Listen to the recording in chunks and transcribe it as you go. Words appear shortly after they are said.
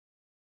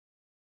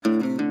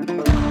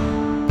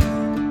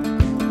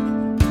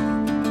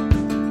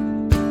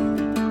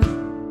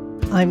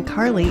I'm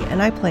Carly,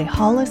 and I play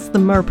Hollis the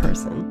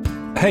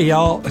Merperson. Hey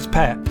y'all, it's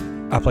Pat.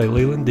 I play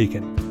Leland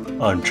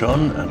Deacon. I'm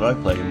John, and I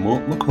play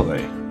Mort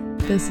McCoy.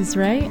 This is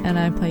Ray, and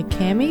I play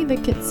Cammy the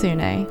Kitsune.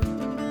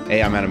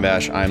 Hey, I'm Adam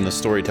Bash. I'm the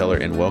storyteller,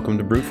 and welcome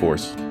to Brute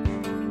Force.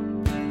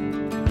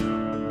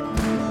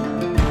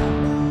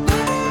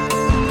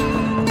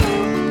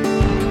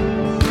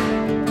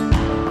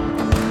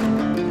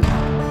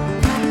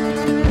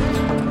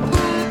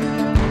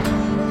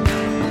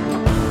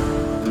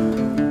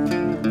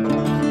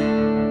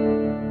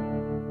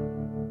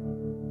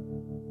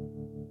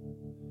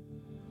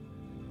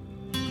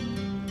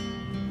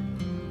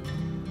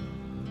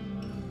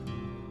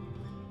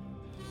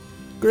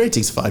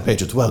 Greetings, fine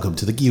patrons. Welcome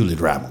to the Gilded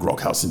Ram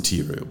Groghouse in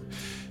Tea Room.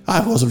 I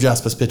was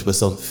Jasper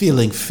Spitwhistle,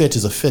 feeling fit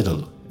as a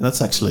fiddle. And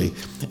that's actually,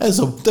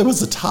 there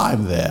was a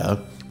time there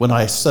when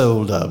I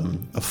sold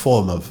a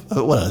form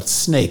of,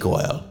 snake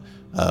oil,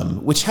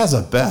 which has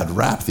a bad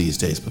rap these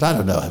days, but I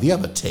don't know. Have you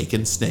ever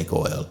taken snake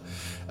oil?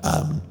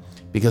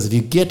 Because if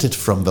you get it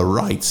from the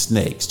right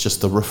snakes,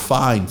 just the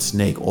refined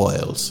snake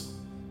oils,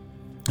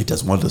 it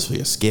does wonders for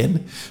your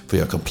skin, for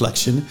your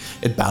complexion.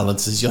 It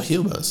balances your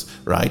humors,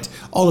 right?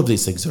 All of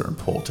these things are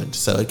important.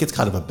 So it gets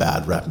kind of a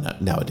bad rap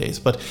nowadays.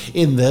 But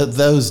in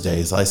those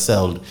days, I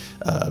sold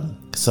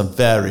some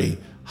very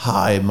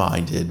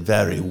high-minded,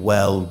 very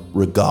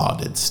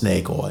well-regarded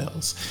snake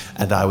oils.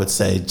 And I would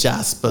say,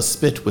 Jasper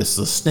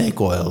Spitwhistle snake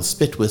oil,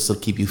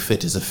 Spitwhistle keep you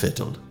fit as a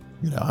fiddle.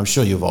 You know, I'm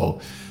sure you've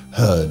all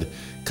heard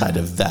kind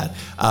of that.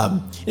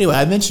 Anyway,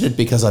 I mention it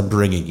because I'm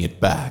bringing it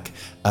back.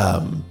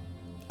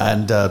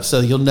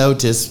 So you'll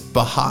notice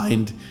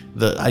behind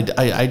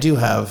I do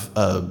have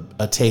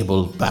a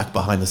table back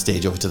behind the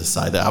stage over to the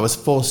side there. I was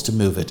forced to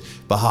move it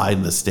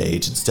behind the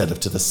stage instead of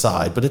to the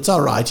side, but it's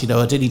all right. You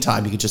know, at any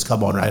time you can just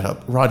come on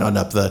right on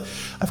up there.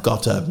 I've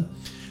got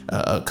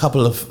a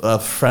couple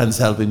of friends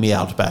helping me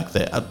out back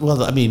there.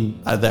 Well, I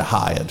mean, they're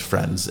hired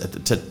friends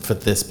for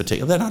this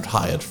particular. They're not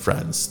hired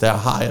friends. They're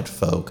hired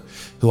folk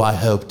who I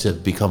hope to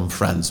become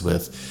friends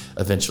with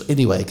eventually.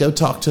 Anyway, go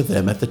talk to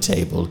them at the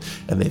table,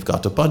 and they've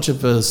got a bunch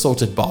of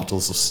assorted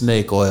bottles of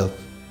snake oil,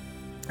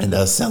 and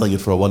they're selling it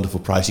for a wonderful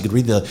price. You can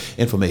read the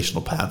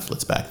informational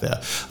pamphlets back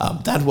there.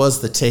 That was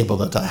the table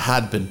that I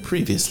had been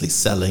previously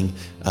selling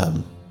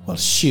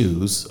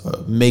shoes,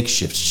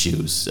 makeshift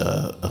shoes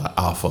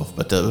off of,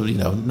 but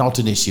not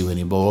an issue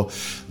anymore.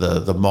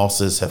 The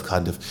mosses have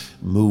kind of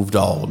moved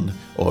on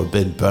or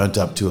been burnt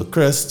up to a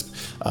crisp.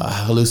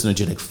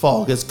 Hallucinogenic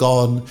fog is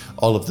gone.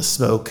 All of the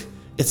smoke.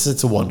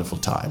 It's a wonderful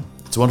time.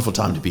 It's a wonderful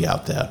time to be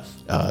out there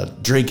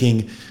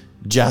drinking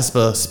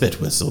Jasper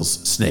Spitwhistle's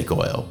snake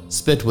oil.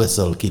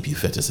 Spitwhistle, keep you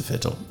fit as a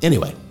fiddle.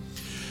 Anyway,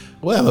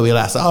 where were we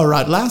last? All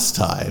right, last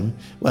time,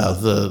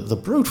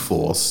 the brute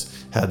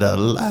force had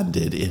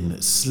landed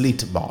in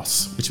Sleet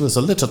Moss, which was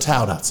a little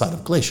town outside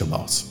of Glacier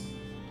Moss.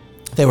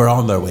 They were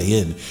on their way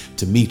in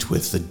to meet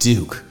with the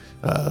Duke,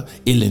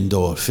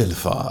 Ilindor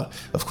Philifar,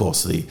 of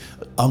course, the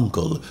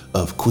uncle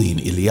of Queen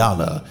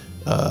Ileana,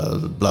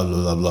 blah, blah,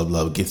 blah, blah,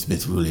 blah,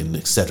 Githmith Rulin,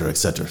 etc.,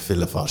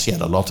 Philifar. She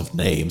had a lot of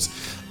names.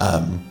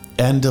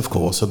 And, of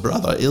course, her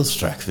brother,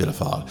 Ilstrak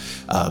Philifar.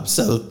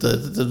 So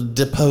the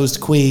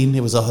deposed queen,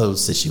 it was a whole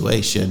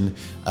situation.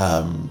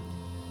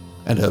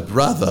 And her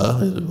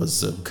brother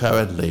was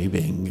currently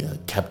being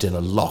kept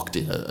locked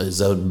in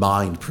his own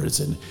mind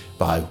prison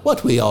by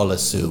what we all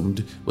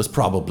assumed was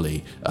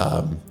probably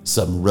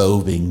some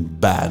roving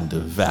band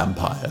of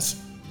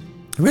vampires.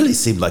 It really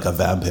seemed like a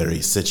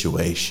vampire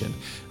situation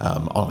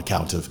on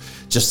account of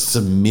just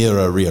some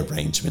mirror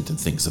rearrangement and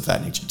things of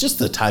that nature. Just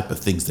the type of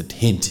things that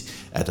hint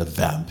at a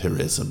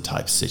vampirism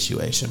type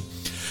situation.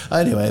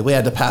 Anyway, we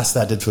had to pass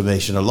that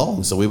information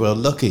along, so we were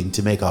looking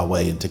to make our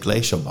way into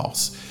Glacier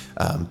Moss.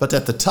 But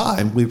at the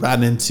time, we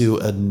ran into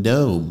a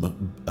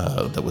gnome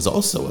that was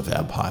also a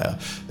vampire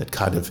that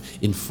kind of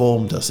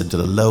informed us into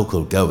the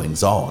local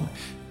goings-on.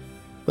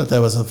 But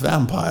there was a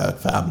vampire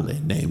family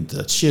named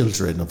the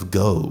Children of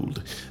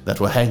Gold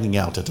that were hanging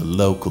out at a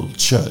local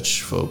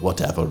church for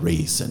whatever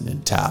reason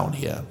in town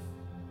here.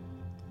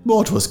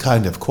 Mort was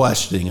kind of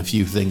questioning a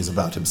few things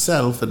about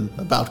himself and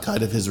about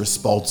kind of his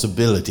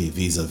responsibility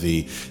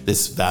vis-a-vis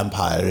this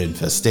vampire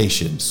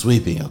infestation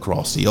sweeping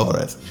across the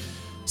Oreth.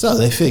 So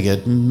they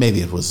figured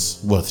maybe it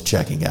was worth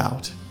checking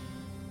out.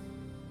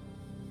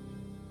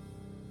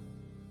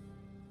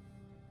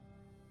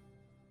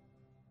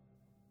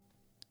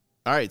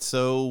 All right,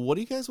 so what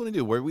do you guys want to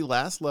do? Where we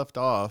last left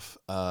off,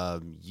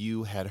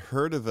 you had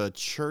heard of a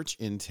church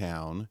in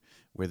town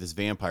where this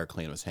vampire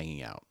clan was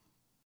hanging out.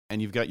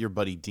 And you've got your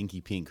buddy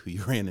Dinky Pink, who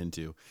you ran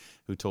into,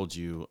 who told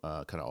you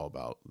kind of all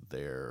about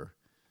their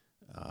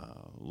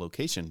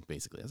location,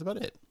 basically. That's about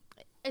it.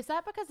 Is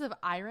that because of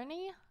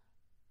irony?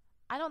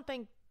 I don't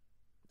think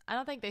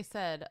they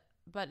said,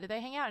 but did they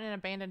hang out in an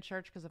abandoned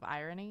church because of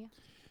irony?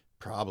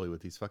 Probably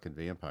with these fucking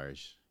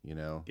vampires, you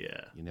know?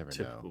 Yeah. You never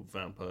typical know.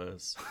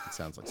 Vampires. It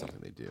sounds like something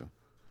they do.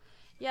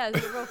 Yeah,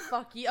 it's a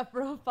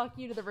real fuck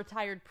you to the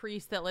retired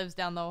priest that lives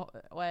down the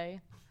way.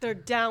 They're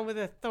down with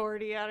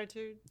authority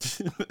attitude.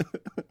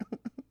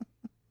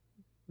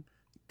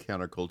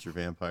 counterculture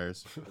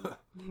vampires.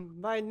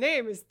 My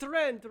name is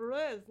Trent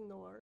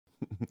Reznor.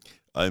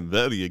 I'm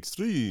very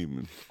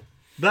extreme.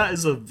 That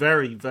is a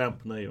very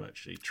vamp name,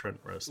 actually,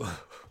 Trent Reznor.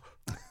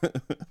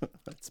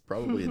 That's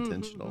probably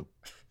intentional.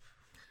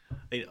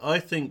 I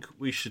think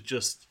we should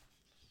just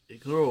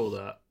ignore all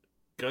that.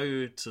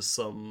 Go to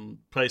some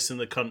place in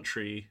the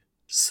country,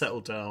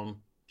 settle down,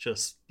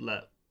 just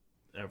let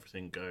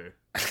everything go.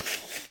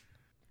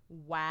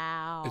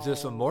 Wow. Is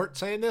this a Mort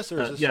saying this,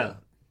 or is this Yeah,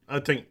 I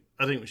think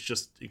we should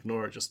just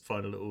ignore it. Just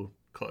find a little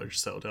cottage,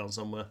 settle down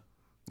somewhere.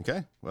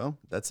 Okay, well,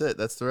 that's it.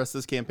 That's the rest of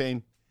this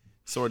campaign.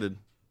 Sorted.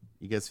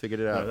 You guys figured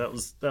it out. No,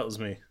 that was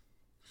me.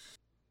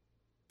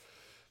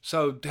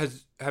 So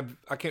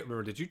I can't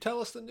remember. Did you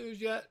tell us the news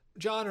yet,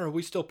 John, or are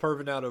we still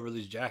perving out over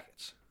these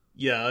jackets?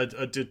 Yeah,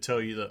 I did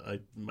tell you that I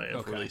may have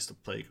Okay. released a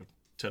plague of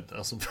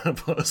 10,000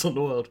 vampires on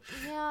the world.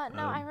 Yeah,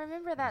 no, I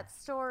remember that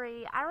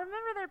story. I remember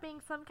there being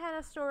some kind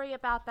of story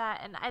about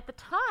that, and at the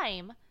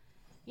time,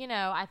 you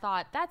know, I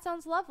thought that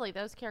sounds lovely.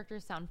 Those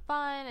characters sound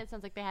fun. It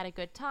sounds like they had a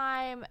good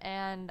time,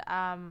 and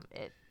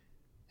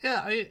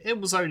Yeah, it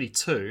was only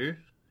 2.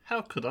 How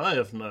could I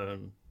have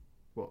known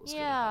what was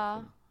going to yeah.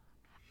 happen?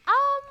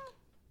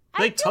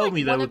 I They feel told like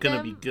me they one were of going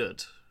to them- be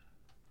good.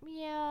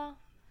 Yeah.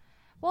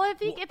 Well, if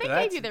they gave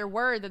that's- you their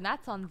word, then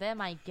that's on them,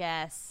 I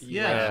guess.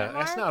 Yeah.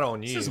 That's not on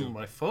This you. isn't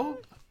my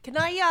fault. Can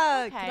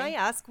I Okay.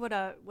 ask what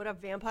a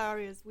vampire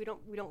is? We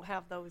don't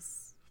have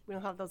those. We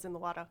don't have those in the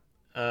water.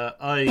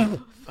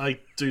 I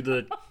do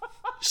the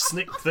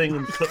snick thing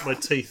and put my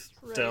teeth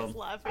down. Ray's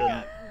laughing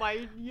at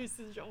my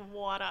usage of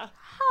water.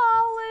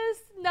 Hollis.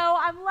 No,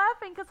 I'm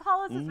laughing because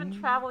Hollis has been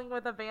traveling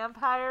with a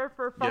vampire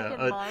for fucking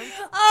I- months.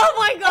 Oh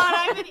my god,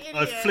 I'm an idiot.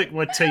 I flick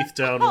my teeth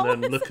down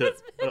and then look at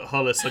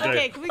Hollis. I go,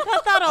 Okay, can we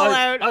cut that all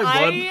out?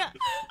 I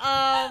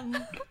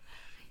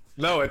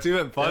No, it's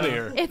even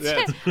funnier. It's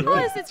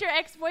Hollis. It's your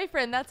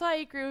ex-boyfriend. That's why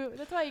he grew.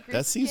 That's why he grew.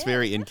 That seems skin.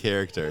 very in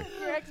character.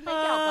 Your ex-makeout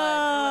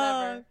bud or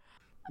whatever.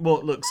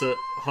 Mort looks at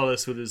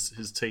Hollis with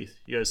his teeth.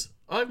 He goes,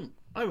 I'm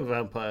a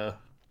vampire.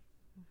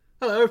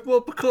 Hello,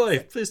 Mort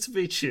McCoy. Pleased to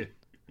meet you.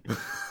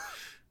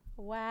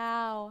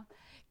 Wow.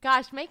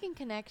 Gosh, making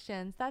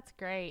connections. That's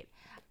great.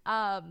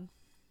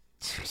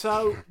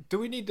 So, do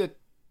we need to?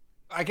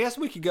 I guess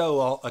we could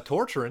go a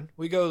torturing.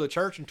 We go to the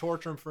church and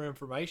torture them for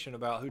information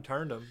about who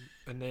turned them,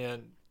 and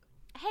then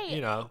Hey,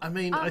 you know. I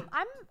mean, I've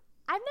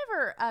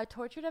never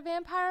tortured a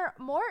vampire.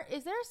 More,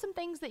 is there some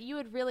things that you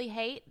would really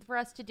hate for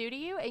us to do to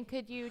you, and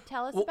could you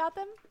tell us about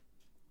them?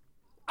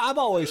 I've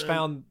always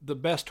found the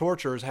best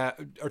torturers are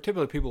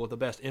typically people with the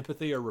best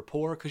empathy or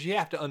rapport, because you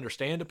have to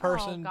understand a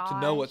person to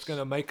know what's gosh. going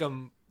to make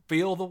them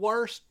feel the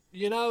worst.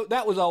 You know,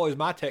 that was always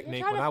my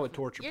technique trying when to- I would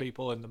torture you're-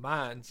 people in the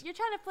mines. You're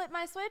trying to flip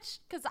my switch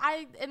because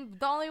I am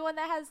the only one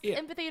that has Yeah.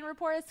 empathy and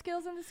rapport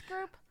skills in this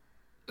group.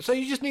 So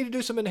you just need to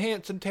do some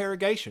enhanced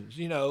interrogations.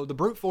 You know, the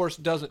brute force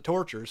doesn't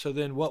torture, so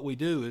then what we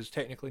do is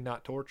technically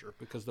not torture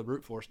because the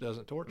brute force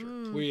doesn't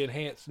torture. We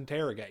enhance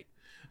interrogate.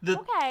 the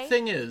Okay.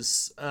 thing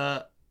is,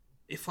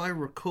 if I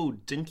recall,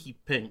 Dinky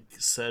Pink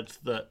said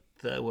that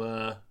there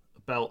were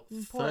about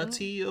Important.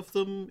 30 of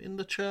them in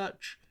the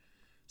church.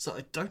 So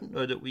I don't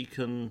know that we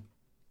can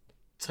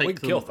take We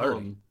can them kill 30.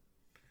 on.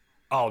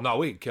 Oh no,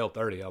 we can kill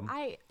 30 of them.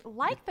 I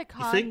like the think?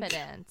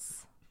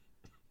 confidence.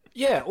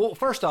 Yeah, well,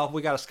 first off,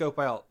 we got to scope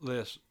out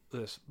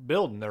this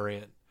building they're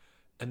in,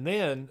 and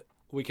then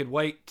we could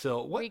wait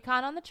till what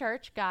Recon on the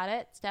church. Got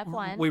it. Step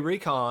one. we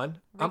recon.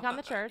 Recon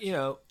the church. You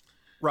know,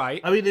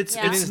 right? I mean, it's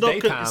Yeah. it's It is not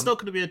daytime. it's not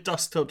going to be a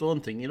dusk till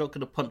dawn thing. You're not going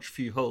to punch a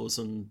few holes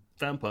and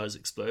vampires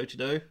explode. You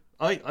know,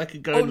 I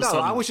could go. Oh in the no,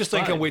 sun I was just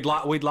thinking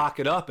fine. we'd lock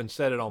it up and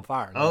set it on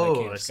fire. And then Oh, they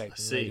can't I escape.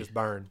 see. And they just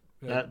burn.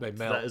 That, they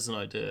melt. that is an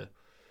idea.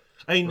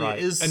 I mean, Right.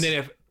 it is And then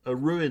if- a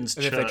ruins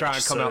and church. if they try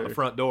and come out so- the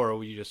front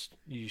door, you just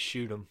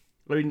shoot them.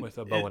 I mean, with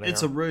a bow and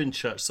it's a arrow. ruined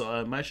church, so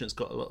I imagine it's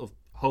got a lot of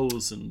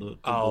holes in the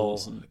Oh,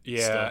 walls and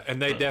yeah, stuff,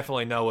 and they but-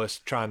 definitely know us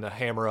trying to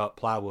hammer up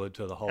plywood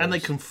to the holes. and they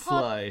can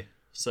fly.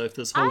 So if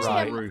there's holes in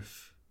I the am-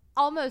 roof,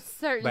 Almost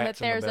certain Bats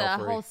that in there's the a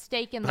belfry. whole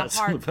stake in the Bats in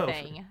the heart belfry.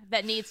 thing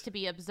that needs to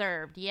be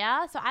observed.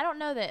 Yeah. So I don't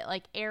know that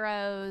like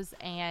arrows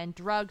and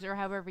drugs or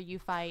however you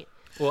fight.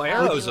 Well,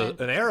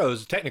 an arrow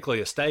is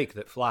technically a stake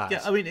that flies. yeah,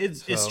 I mean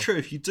it's So- true.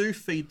 If you do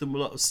feed them a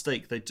lot of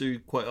steak, they do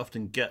quite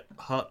often get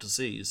heart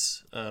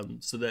disease.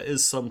 So there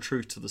is some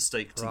truth to the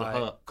steak to Right. the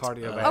heart.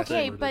 Cardiovascular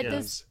Okay, Vascular but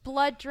disease. does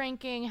blood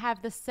drinking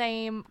have the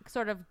same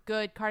sort of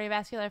good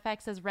cardiovascular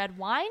effects as red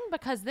wine?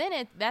 Because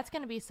then that's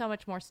going to be so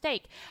much more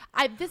steak.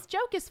 This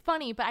joke is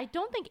funny, but I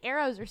don't think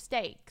arrows are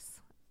steaks.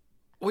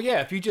 Well,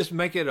 yeah, if you just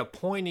make it a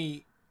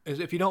pointy,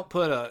 if you don't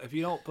put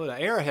an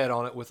arrowhead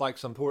on it with like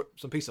some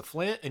piece of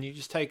flint, and you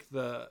just take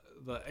the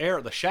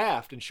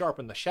shaft and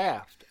sharpen the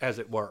shaft, as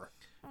it were,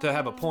 to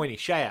have a pointy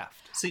shaft.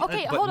 See,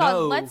 Okay, but hold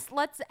no- on.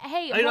 Let's.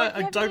 Hey, I Mark, do you have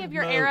any don't of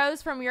your know.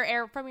 arrows from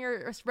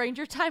your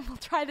ranger time? We'll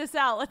try this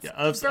out. Let's. yeah,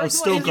 I've burn one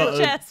still in your got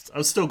chest.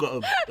 I've still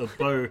got a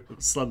bow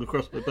slung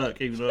across my back,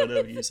 even though I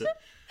never use it.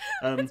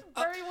 Bury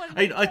one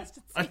in your chest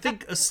and I see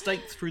think a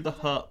stake through the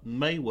heart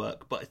may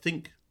work, but I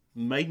think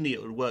mainly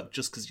it would work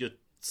just because you're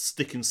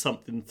sticking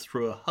something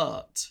through a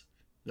heart.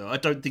 No, I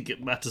don't think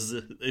it matters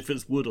if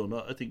it's wood or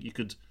not. I think you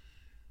could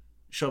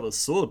shove a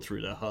sword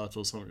through their heart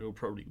or something. It will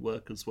probably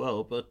work as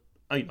well. But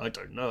I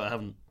don't know. I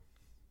haven't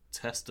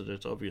tested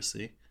it,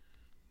 obviously.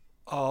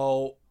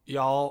 Oh,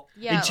 y'all.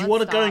 Yeah, Hey, do you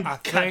want to go and I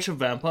catch think- a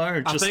vampire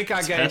and just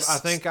test? I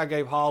think I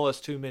gave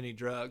Hollis too many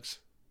drugs.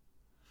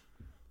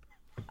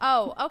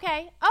 Oh,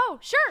 okay. Oh,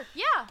 sure.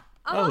 Yeah.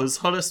 Oh, is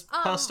Hollis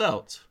passed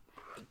out?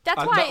 That's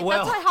I why. don't-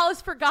 well- That's why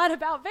Hollis forgot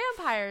about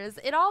vampires.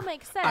 It all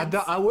makes sense.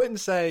 I wouldn't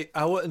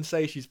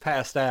say she's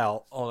passed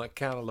out on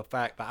account of the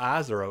fact the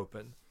eyes are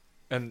open,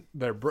 and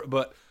they're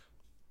but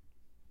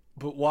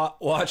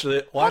watch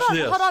this. Watch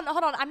this. Hold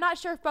on. I'm not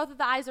sure if both of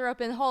the eyes are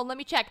open. Hold on, let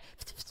me check.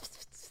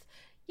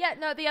 Yeah,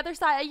 no, the other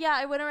side. Yeah,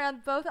 I went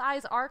around. Both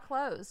eyes are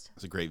closed.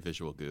 It's a great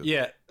visual goof.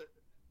 Yeah.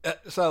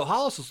 So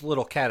Hollis is a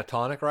little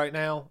catatonic right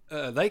now.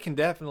 They can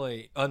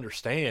definitely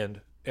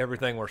understand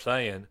everything we're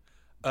saying.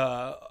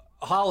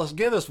 Hollis,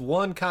 give us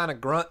one kind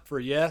of grunt for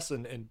yes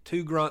and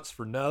two grunts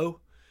for no.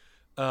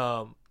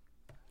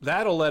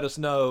 That'll let us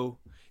know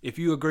if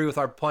you agree with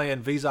our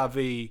plan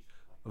vis-a-vis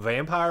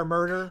vampire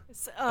murder.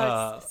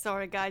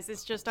 Sorry, guys.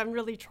 It's just I'm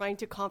really trying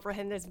to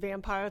comprehend this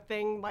vampire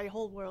thing. My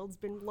whole world's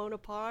been blown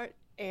apart,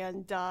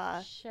 and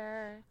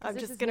Sure. 'cause I'm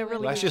this just is gonna new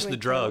really and That's need just to the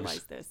drugs.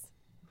 internalize this.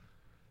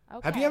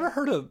 Okay. Have you ever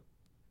heard of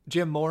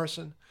Jim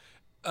Morrison?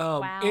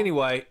 Wow.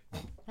 Anyway,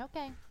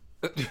 Okay.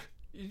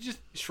 you just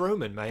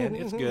shrooming, man.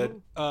 It's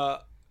good.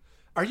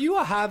 Are you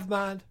a hive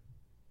mind?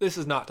 This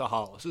is not to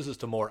Hollis. This is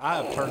to Moore. I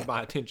have turned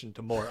my attention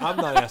to Moore. I'm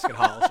not asking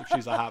Hollis if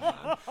she's a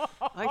hive mind.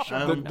 I sure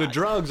The, hope the not.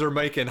 drugs are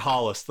making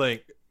Hollis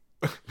think.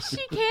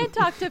 She can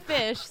talk to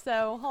fish,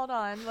 so hold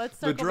on. Let's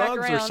The circle back drugs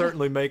around. are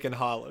certainly making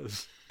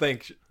Hollis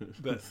think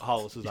that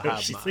Hollis is a Yeah,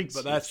 hive she mind, thinks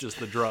but she that's is. just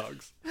the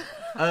drugs.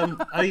 I'm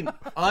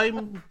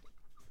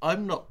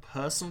not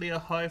personally a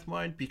hive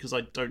mind because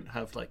I don't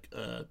have like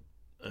a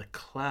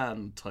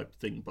clan type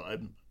thing, but I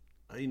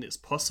mean it's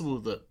possible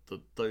that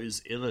those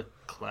in a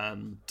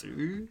clan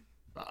do.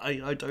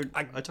 I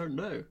don't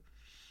know.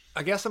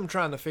 I guess I'm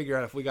trying to figure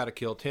out if we got to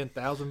kill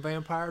 10,000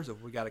 vampires or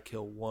if we got to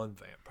kill one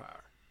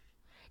vampire.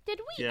 Did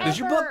we Yeah. ever? Did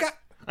your book got...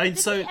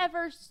 Did we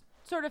ever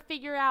sort of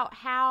figure out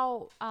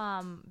how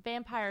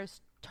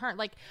vampires turn?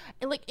 Like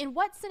in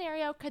what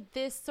scenario could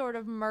this sort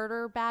of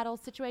murder battle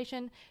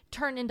situation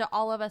turn into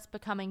all of us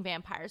becoming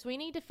vampires? We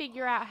need to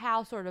figure out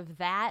how sort of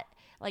that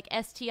like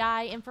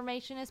STI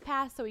information is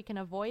passed so we can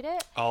avoid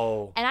it.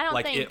 Oh, And I don't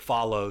like think- it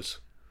follows.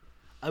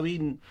 I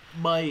mean,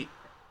 my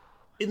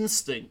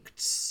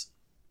instincts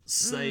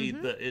say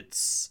that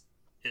it's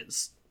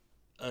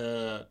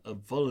a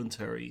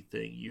voluntary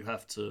thing. You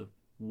have to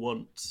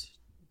want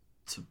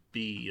to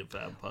be a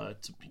vampire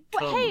to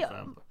become hey, a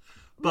vampire.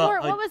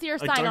 What I- was your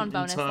I sign-on don't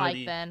bonus entirely-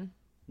 like then?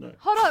 No.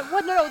 Hold on.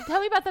 What? No.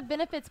 Tell me about the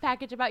benefits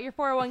package about your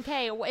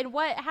 401k. And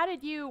what? How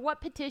did you?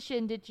 What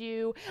petition did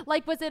you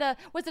like? Was it a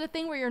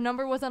thing where your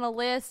number was on a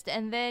list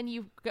and then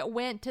you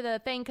went to the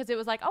thing because it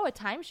was like, oh, a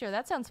timeshare,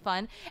 that sounds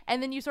fun,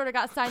 and then you sort of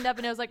got signed up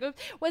and it was like, oops.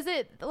 Was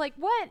it like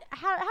what?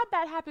 How'd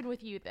that happen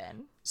with you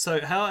then? So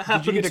how it Did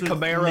happened you get a with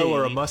Camaro me,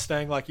 or a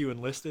Mustang like you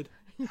enlisted?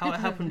 How it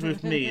happened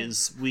with me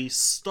is we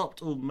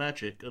stopped all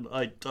magic and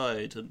I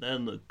died, and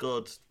then a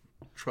god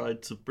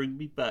tried to bring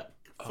me back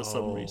for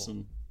some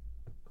reason.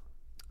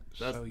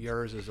 So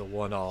yours is a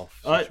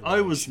one-off. I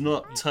was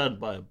not turned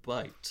by a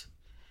bite.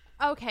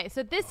 Okay,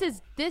 so this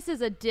is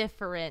a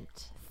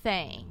different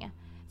thing.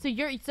 So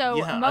Yeah,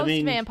 I most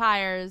mean-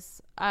 vampires,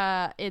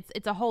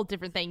 it's a whole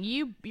different thing.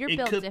 You're It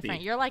built could different.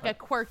 be. You're like a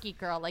quirky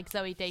girl, like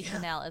Zoe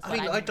Deschanel is. I What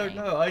mean, I'm I don't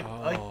hearing. know. I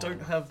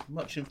don't have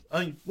much.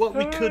 I mean, what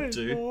we could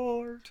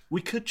do,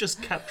 we could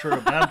just capture a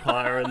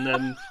vampire and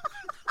then.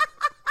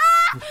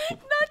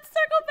 Let's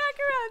circle back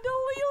around to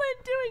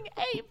Leland doing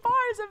 8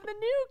 bars of the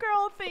new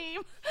girl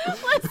theme.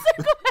 Let's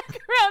circle back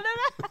around to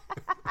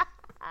that.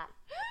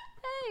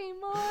 Hey,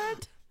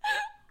 Mort.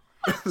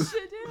 What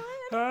you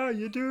doing? How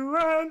you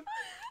doing?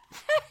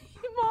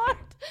 Hey, Mort.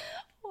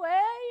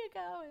 Where you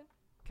going?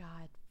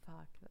 God,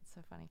 fuck. That's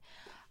so funny.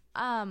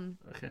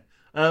 Okay.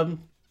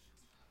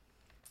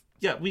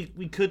 Yeah,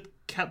 we could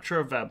capture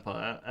a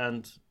vampire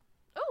and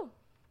Ooh.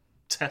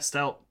 test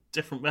out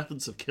different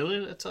methods of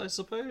killing it, I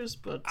suppose.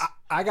 But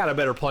I got a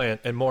better plan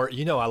and more.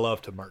 You know, I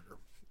love to murder.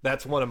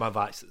 That's one of my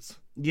vices.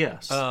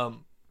 yes,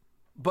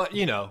 But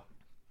you know,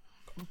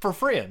 for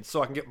friends,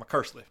 so I can get my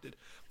curse lifted.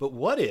 But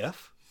what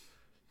if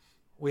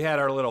we had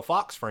our little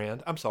fox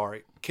friend? I'm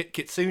sorry,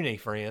 Kitsune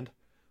friend.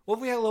 What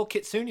if we had a little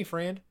Kitsune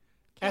friend?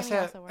 Ask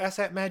Cammy also works.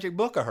 that magic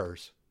book of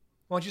hers.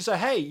 Why don't you say,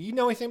 hey, you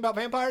know anything about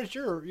vampires?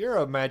 You're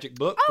a magic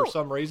book for Oh.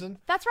 some reason.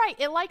 That's right.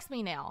 It likes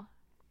me now.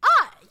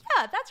 Ah,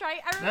 yeah, that's right.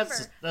 I remember.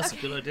 that's a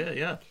good idea.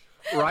 Yeah.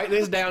 Write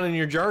this down in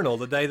your journal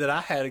the day that I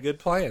had a good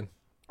plan.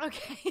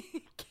 Okay.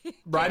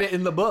 Write it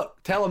in the book.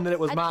 Tell them that it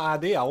was my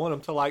idea. I want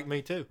them to like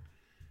me too.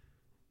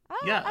 Oh,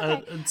 Yeah,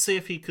 okay. and see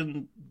if he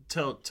can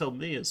tell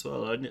me as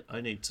well.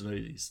 I need to know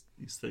these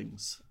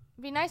things.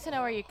 It'd be nice to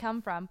know where you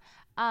come from.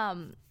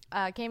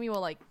 Cammy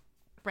will like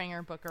bring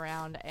her book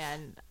around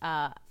and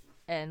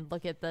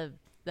look at the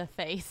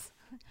face.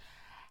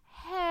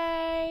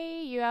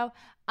 Hey, you.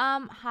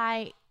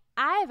 Hi.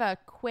 I have a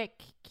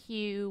quick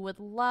Q. Would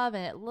love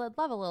it. Would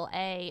love a little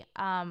A.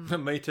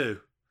 Me too.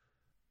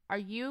 Are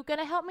you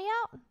gonna help me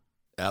out?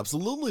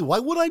 Absolutely. Why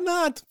would I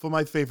not? For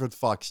my favorite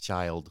fox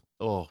child.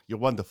 Oh, you're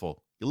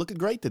wonderful. You're looking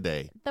great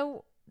today.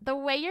 The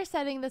way you're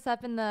setting this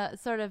up in the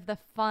sort of the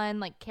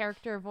fun like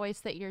character voice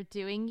that you're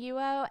doing,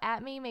 Yuo,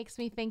 at me makes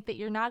me think that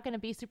you're not going to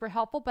be super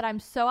helpful. But I'm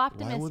so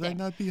optimistic. Why would I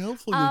not be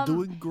helpful? You're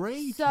doing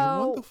great. So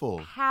you're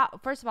wonderful.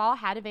 First of all,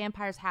 how do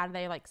vampires? How do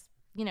they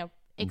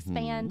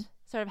expand?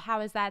 Sort of how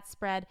is that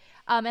spread?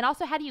 And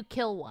also, how do you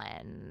kill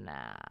one?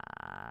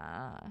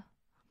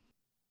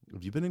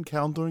 Have you been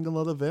encountering a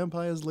lot of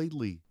vampires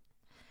lately?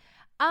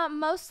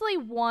 Mostly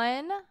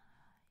one.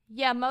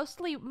 Yeah,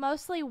 mostly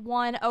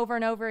one over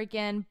and over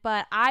again.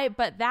 But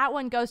that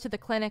one goes to the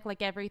clinic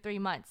like every 3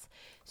 months.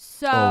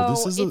 So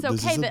this is it's a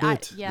okay that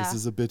bit. yeah, This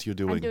is a bit you're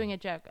doing. I'm doing a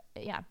joke.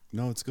 Yeah.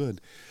 No, it's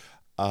good.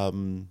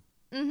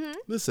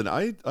 Listen,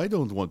 I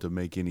don't want to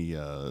make any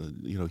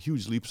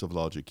huge leaps of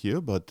logic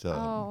here, but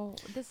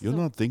you're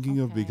not thinking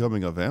of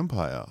becoming a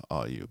vampire,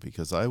 are you?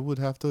 Because I would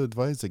have to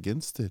advise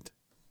against it.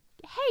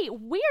 Hey,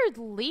 weird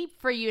leap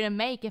for you to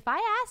make. If I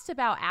asked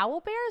about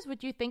owl bears,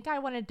 would you think I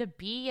wanted to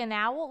be an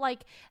owl?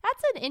 Like,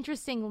 that's an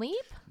interesting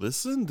leap.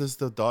 Listen, there's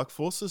the dark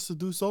forces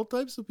seduce all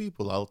types of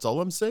people. That's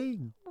all I'm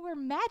saying. We're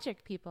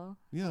magic people.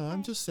 Yeah, Okay.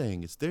 I'm just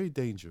saying it's very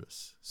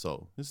dangerous.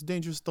 So it's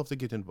dangerous stuff to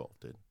get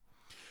involved in.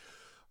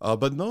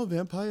 But no,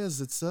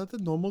 vampires, it's the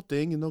normal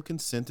thing.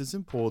 Consent is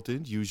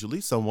important. Usually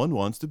someone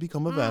wants to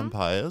become a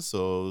vampire,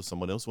 so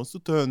someone else wants to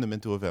turn them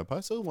into a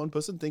vampire. So one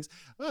person thinks,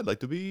 I'd like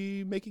to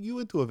be making you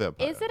into a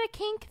vampire. Is it a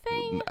kink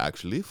thing?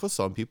 Actually, for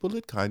some people,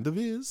 it kind of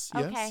is.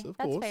 Okay, yes, of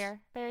that's course. fair.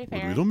 Very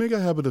But fair. we don't make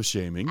a habit of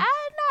shaming. No,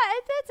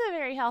 that's a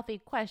very healthy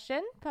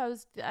question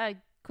posed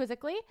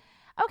quizzically.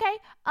 Okay.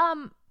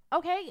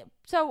 Okay.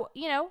 So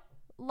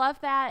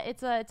love that.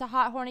 It's a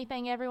hot, horny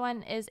thing.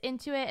 Everyone is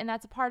into it, and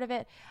that's a part of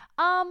it.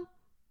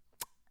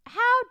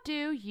 How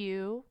do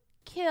you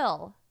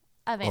kill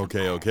a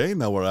vampire? Okay.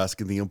 Now we're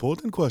asking the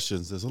important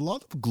questions. There's a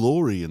lot of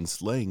glory in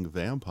slaying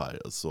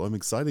vampires, so I'm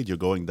excited you're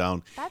going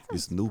down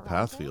this new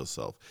path for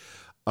yourself.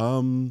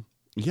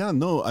 Yeah,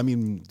 no, I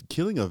mean,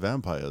 killing a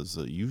vampire is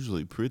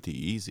usually pretty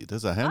easy.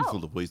 There's a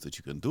handful of ways that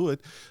you can do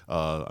it.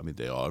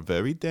 They are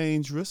very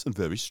dangerous and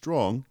very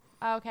strong.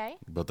 Okay.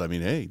 But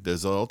hey,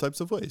 there's all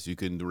types of ways. You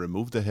can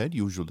remove the head,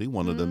 usually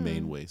one of the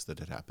main ways that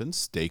it happens.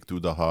 Stake through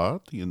the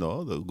heart,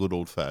 the good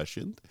old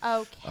fashioned.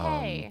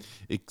 Okay.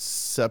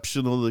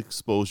 Exceptional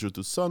exposure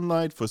to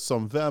sunlight for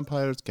some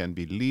vampires can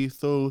be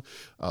lethal.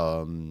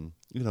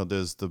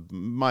 There's the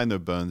minor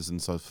burns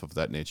and stuff of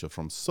that nature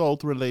from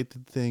salt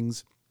related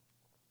things.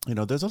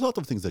 There's a lot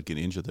of things that can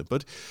injure them.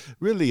 But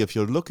really, if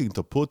you're looking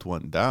to put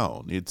one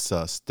down, it's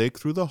stake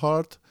through the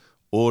heart,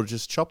 or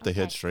just chop the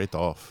head straight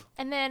off.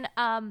 And then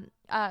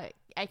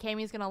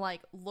Kami's gonna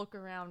look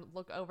around,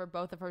 look over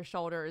both of her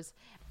shoulders,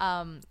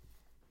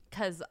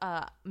 because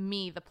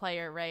me, the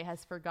player, Ray,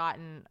 has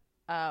forgotten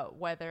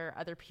whether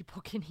other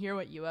people can hear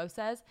what Yuo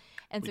says,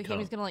 and so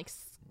Kami's gonna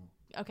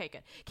okay,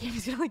 good.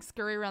 Kami's gonna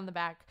scurry around the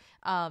back,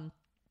 and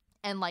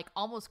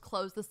almost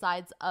close the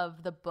sides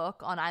of the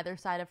book on either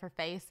side of her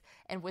face,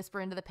 and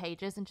whisper into the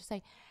pages, and just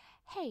say,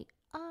 "Hey,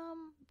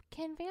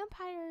 can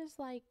vampires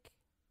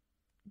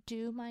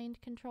do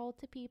mind control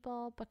to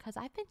people? Because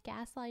I've been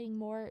gaslighting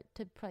more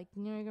to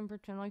you can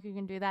pretend like you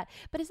can do that.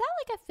 But is that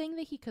a thing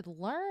that he could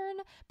learn?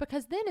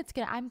 Because then there's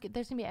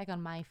gonna be egg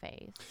on my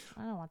face.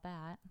 I don't want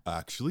that.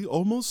 Actually,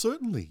 almost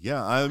certainly.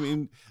 Yeah,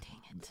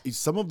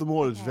 some of the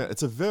more advanced.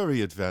 It's a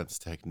very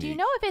advanced technique. Do you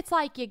know if it's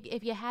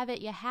if you have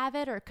it, you have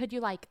it, or could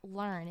you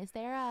learn? Is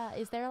there a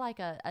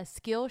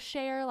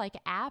Skillshare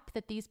app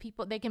that these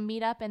people they can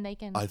meet up and they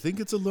can? I think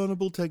it's a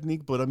learnable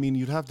technique, but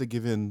you'd have to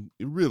give in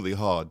really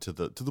hard to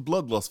the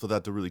bloodlust for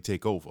that to really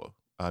take over.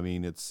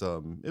 It's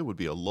it would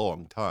be a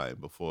long time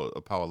before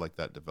a power like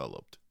that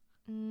developed.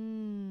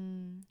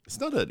 It's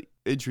not an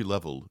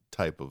entry-level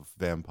type of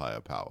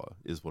vampire power,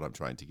 is what I'm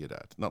trying to get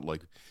at. Not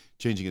like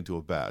changing into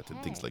a bat and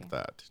things like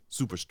that.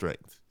 Super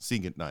strength,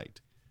 seeing at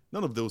night.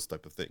 None of those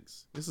type of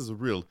things. This is a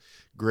real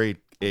grade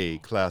A,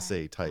 class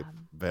A type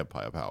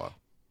vampire power.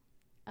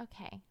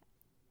 Okay.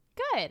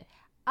 Good.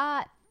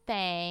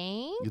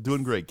 Thanks. You're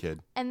doing great,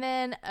 kid. And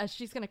then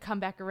she's gonna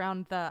come back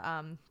around the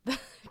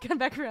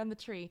the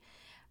tree.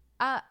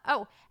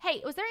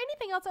 Hey, was there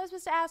anything else I was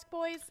supposed to ask,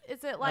 boys?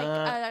 Is it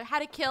how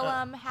to kill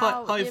them,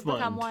 how you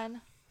become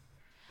one?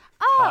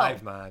 Oh,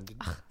 Hive mind.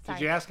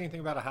 Did you ask anything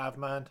about a hive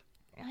mind?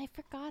 I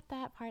forgot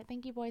that part.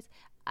 Thank you, boys.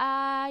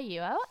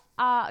 Yuo,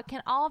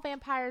 can all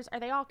vampires, are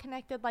they all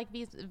connected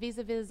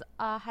vis-a-vis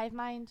hive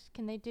mind?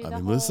 Can they do the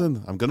whole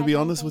listen, I'm gonna be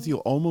honest with you,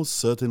 almost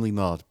certainly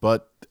not.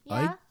 But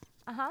yeah?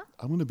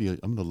 I'm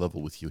gonna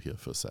level with you here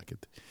for a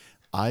second.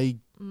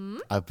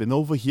 I've been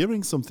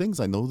overhearing some things.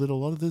 I know that a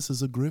lot of this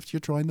is a grift you're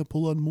trying to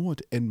pull on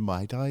Mort. And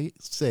might I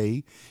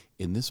say,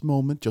 in this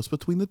moment, just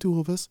between the two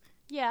of us,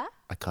 Yeah.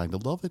 I kind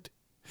of love it.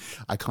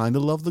 I kind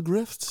of love the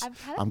grifts.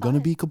 I'm going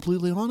to be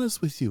completely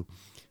honest with you.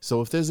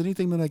 So if there's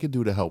anything that I can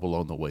do to help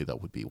along the way,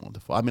 that would be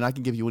wonderful. I mean, I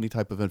can give you any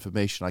type of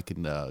information. I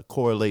can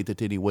correlate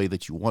it any way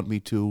that you want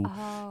me to.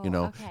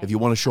 Okay. If you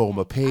want to show them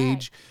a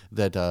page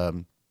that,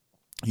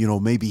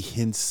 maybe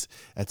hints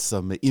at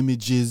some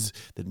images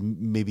that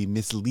may be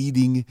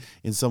misleading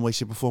in some way,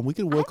 shape, or form, we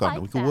can work on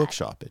it. We can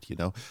workshop it,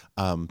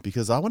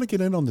 because I want to get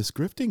in on this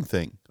grifting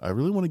thing. I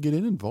really want to get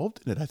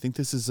involved in it. I think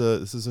this is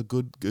a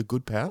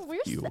good path for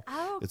you.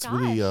 It's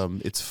really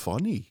it's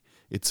funny.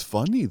 It's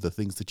funny, the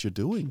things that you're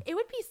doing. It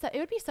would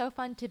be so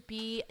fun to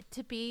be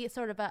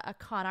sort of a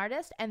con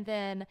artist, and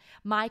then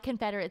my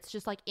Confederates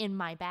just like in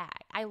my bag.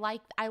 I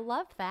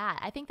love that.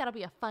 I think that'll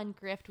be a fun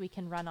grift we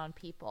can run on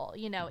people,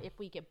 if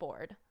we get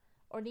bored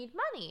or need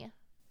money.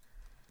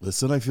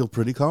 Listen, I feel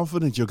pretty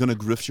confident you're going to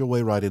grift your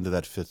way right into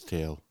that fifth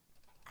tail.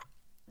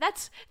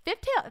 That's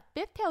fifth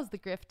tail's the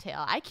grift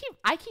tail. I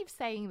keep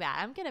saying that.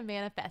 I'm going to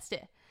manifest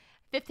it.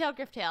 Fifth tail,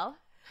 grift tail.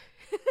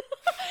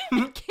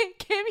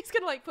 Cammy's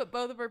gonna like put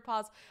both of her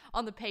paws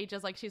on the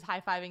pages like she's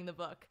high-fiving the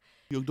book.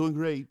 You're doing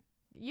great.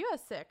 You are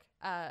sick.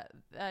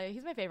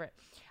 He's my favorite.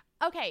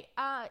 Okay,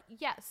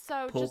 yeah,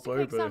 so Poor just a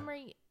quick Bobo.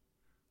 summary.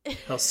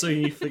 How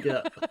soon you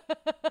forget.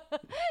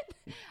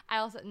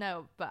 I love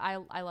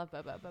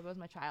Bobo. Bobo's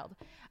my child.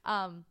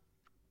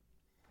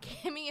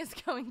 Cammy's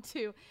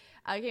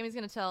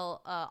gonna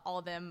tell all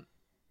of them.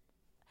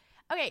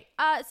 Okay,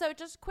 so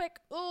just quick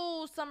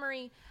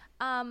summary.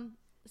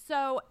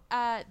 So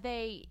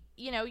they,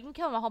 you can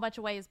kill them a whole bunch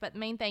of ways, but the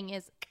main thing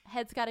is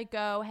head's got to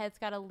go, head's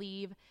got to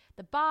leave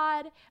the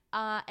bod.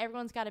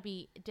 Everyone's got to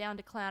be down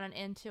to clown and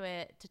into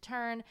it to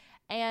turn.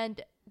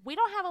 And we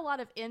don't have a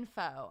lot of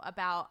info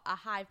about a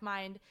hive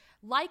mind.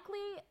 Likely,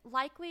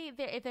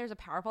 if there's a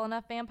powerful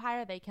enough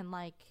vampire, they can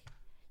make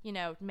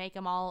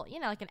them all,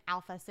 like an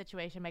alpha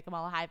situation, make them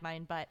all a hive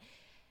mind. But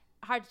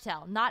hard to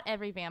tell. Not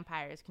every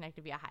vampire is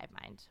connected via hive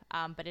mind,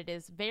 but it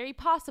is very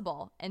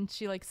possible. And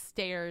she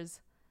stares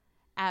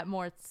at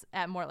Mort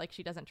like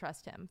she doesn't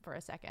trust him for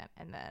a second,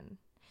 and then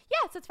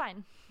yes, it's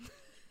fine.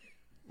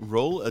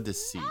 Roll a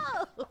deceive.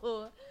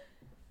 No.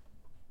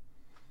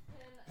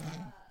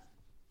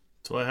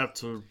 Do I have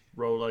to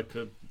roll like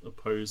a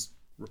opposed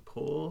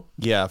rapport?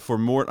 Yeah, for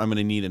Mort, I'm going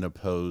to need an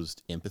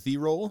opposed empathy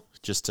roll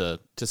just to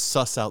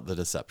suss out the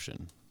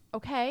deception.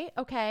 Okay.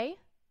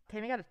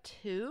 Tammy got a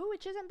 2,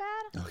 which isn't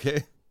bad.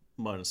 Okay.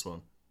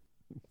 -1.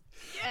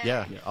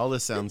 Yeah, all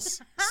this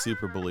sounds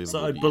super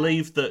believable. So I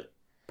believe that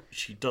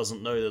she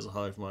doesn't know there's a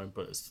hive mind,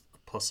 but it's a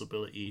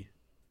possibility.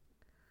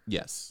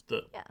 Yes.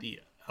 That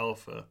the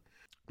alpha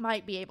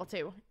might be able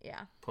to.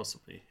 Yeah.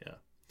 Possibly, yeah.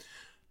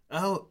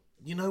 Oh,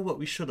 you know what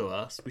we should have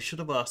asked? We should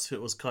have asked if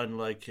it was kind of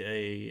like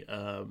a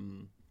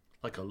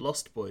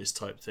Lost Boys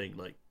type thing,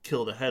 like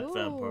kill the head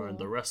vampire and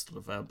the rest of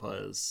the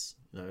vampires,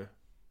 are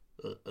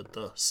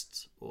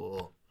dust,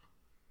 or.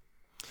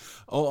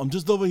 Oh, I'm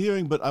just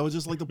overhearing, but I would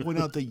just like to point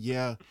out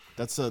that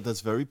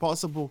that's very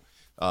possible.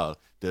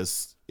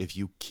 If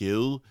you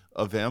kill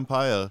a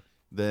vampire,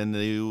 then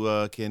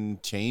you can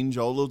change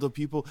all of the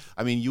people.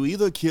 I mean, you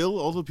either kill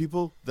all the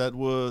people that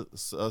were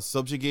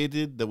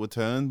subjugated, that were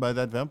turned by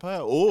that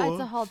vampire,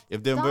 or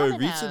if they're very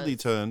recently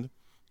turned,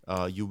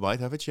 you might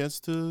have a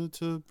chance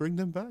to bring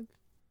them back.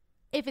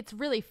 If it's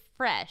really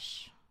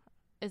fresh.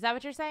 Is that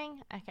what you're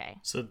saying? Okay.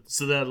 So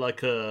they're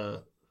like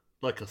a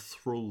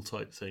thrall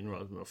type thing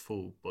rather than a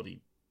full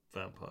body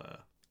vampire.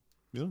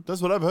 Yeah,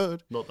 that's what I've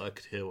heard. Not that I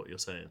could hear what you're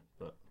saying,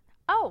 but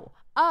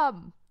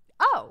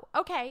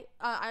okay.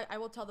 I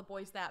will tell the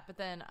boys that, but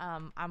then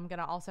I'm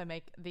gonna also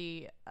make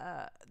the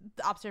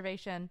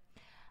observation.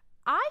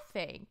 I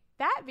think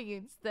that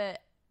means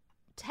that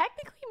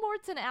technically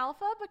Mort's an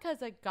alpha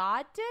because a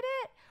god did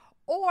it,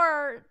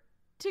 or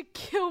to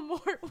kill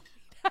Mort we'd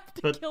have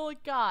to kill a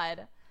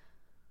god.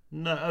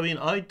 No, I mean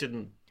I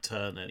didn't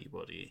turn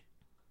anybody,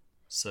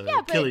 so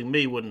killing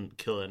me wouldn't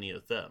kill any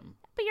of them.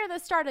 But you're the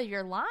start of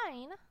your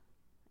line,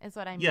 is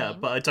what I mean. Yeah,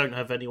 but I don't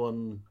have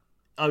anyone.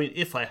 I mean,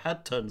 if I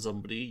had turned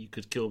somebody, you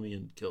could kill me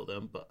and kill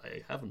them, but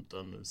I haven't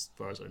done as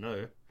far as I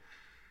know.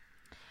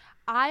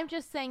 I'm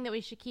just saying that we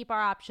should keep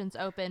our options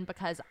open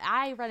because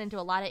I run into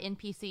a lot of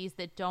NPCs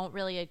that don't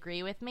really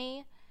agree with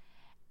me.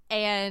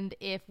 And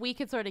if we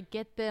could sort of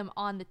get them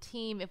on the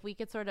team, if we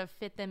could sort of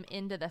fit them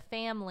into the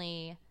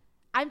family,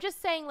 I'm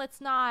just saying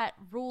let's not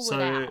rule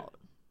it out.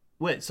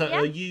 Wait, so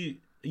are you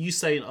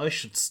saying I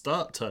should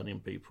start turning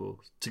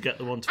people to get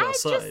them onto our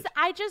side?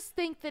 I just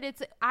think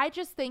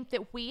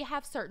that we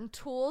have certain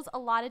tools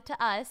allotted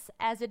to us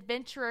as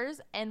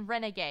adventurers and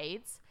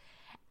renegades.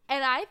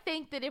 And I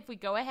think that if we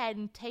go ahead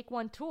and take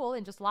one tool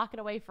and just lock it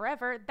away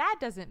forever, that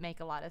doesn't make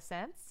a lot of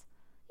sense.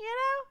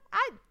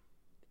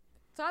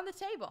 It's on the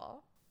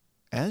table.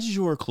 As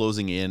you're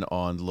closing in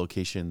on the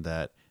location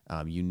that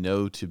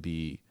to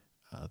be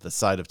the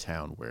side of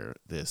town where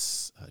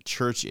this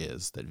church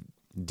is, that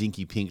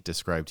Dinky Pink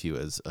described to you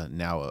as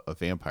now a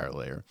vampire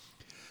lair,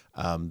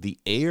 the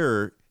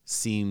air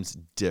seems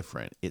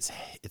different. It's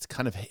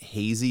kind of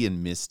hazy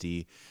and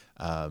misty.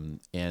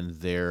 and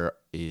there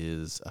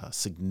is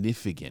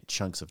significant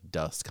chunks of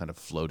dust kind of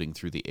floating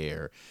through the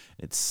air.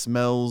 It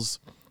smells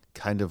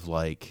kind of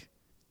like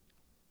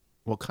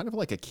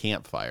a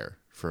campfire,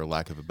 for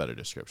lack of a better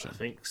description. I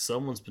think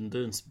someone's been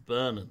doing some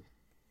burning.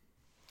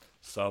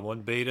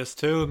 Someone beat us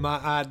to my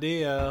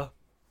idea.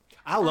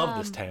 I love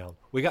this town.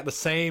 We got the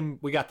same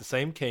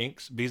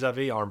kinks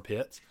vis-a-vis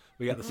armpits.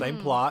 We got the same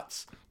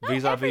plots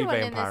vis-a-vis Everyone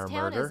vampire in this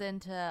town murder. is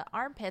into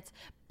armpits.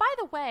 By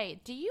the way,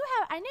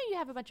 I know you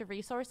have a bunch of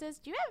resources.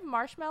 Do you have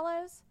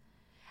marshmallows?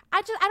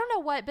 I don't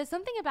know what, but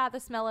something about the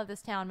smell of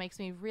this town makes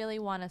me really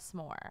want a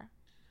s'more.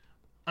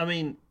 I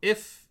mean,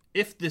 if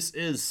this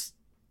is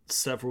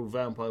several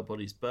vampire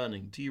bodies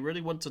burning, do you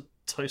really want to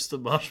toast a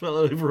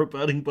marshmallow over a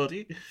burning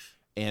body?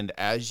 And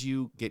as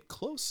you get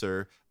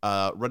closer,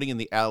 running in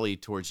the alley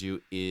towards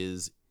you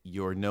is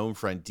your known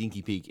friend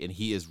Dinky Pink, and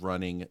he is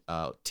running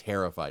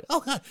terrified. Oh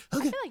God! I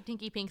feel like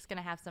Dinky Pink's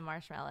gonna have some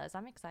marshmallows.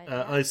 I'm excited.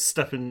 I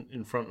step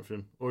in front of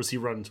him, or is he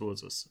running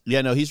towards us?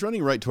 Yeah, no, he's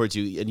running right towards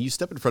you, and you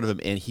step in front of him,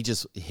 and he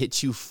just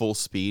hits you full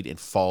speed and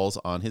falls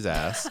on his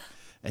ass.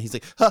 And he's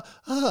like,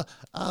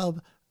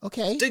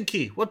 okay.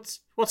 Dinky, what's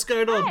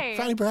going on? Hi.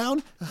 Fanny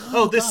Brown.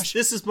 This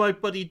is my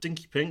buddy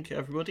Dinky Pink,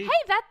 everybody. Hey,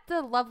 that's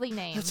a lovely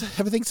name.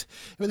 Everything's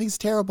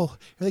terrible.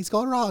 Everything's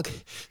going wrong.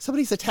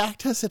 Somebody's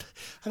attacked us, and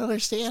I don't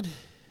understand.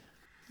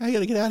 I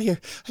gotta get out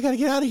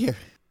of here.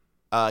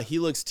 He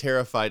looks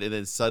terrified, and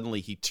then suddenly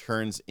he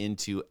turns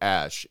into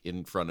ash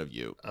in front of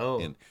you. Oh.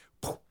 And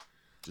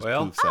just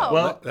Well, poofs out.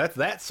 Well, that's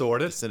that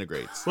sorted.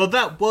 Disintegrates. Well,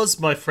 that was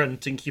my friend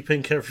Dinky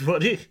Pink,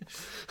 everybody.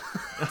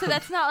 So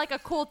that's not like a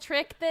cool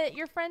trick that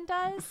your friend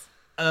does?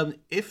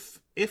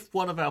 If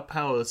one of our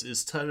powers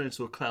is turned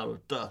into a cloud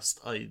of dust,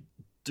 I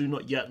do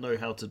not yet know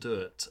how to do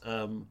it.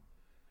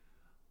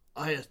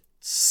 I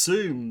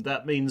assume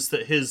that means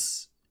that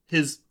his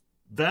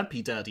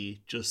vampy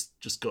daddy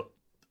just got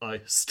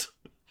iced.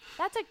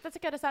 That's a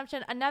good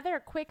assumption. Another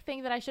quick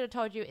thing that I should have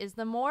told you is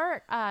the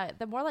more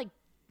like,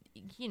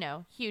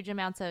 huge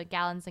amounts of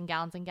gallons and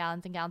gallons and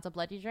gallons and gallons of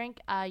blood you drink,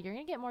 you're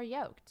gonna get more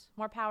yoked.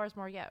 More powers,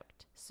 more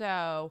yoked.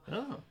 So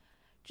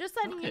just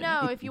letting you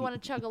know, if you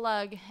want to chug a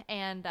lug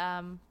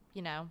and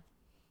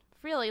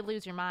really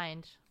lose your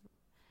mind,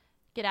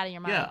 get out of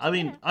your mind. Yeah, I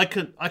mean, I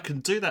can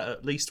do that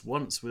at least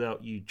once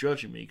without you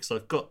judging me, because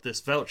I've got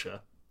this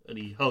voucher, and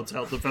he holds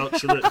out the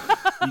voucher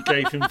that you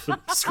gave him for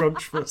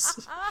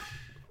Scrumptious.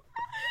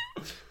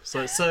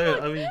 So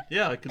I mean,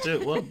 yeah, I could do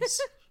it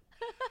once.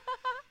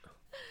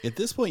 At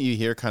this point, you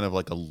hear kind of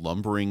like a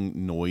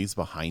lumbering noise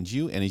behind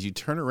you, and as you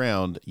turn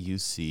around, you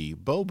see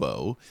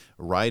Bobo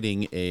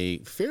riding a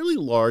fairly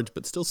large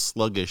but still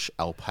sluggish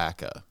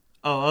alpaca.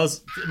 Oh, I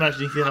was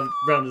imagining he had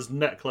around his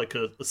neck like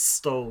a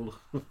stole.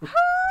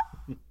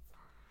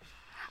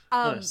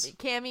 Nice.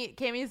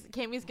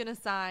 Cammy's gonna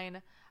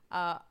sign.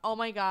 Oh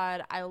my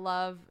God, I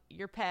love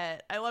your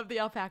pet. I love the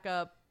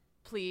alpaca.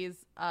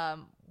 Please,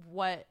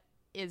 what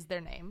is their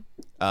name?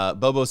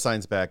 Bobo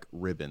signs back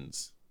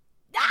Ribbons.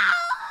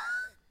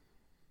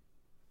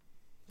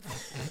 The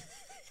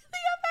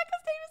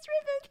alpaca's name is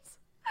Ribbons.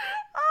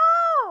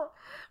 Oh,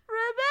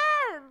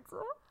 Ribbons!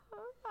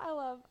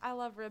 I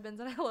love Ribbons,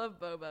 and I love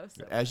Bobo.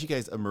 So. As you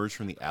guys emerge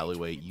from the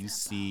alleyway, you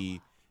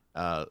see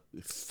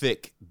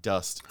thick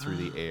dust through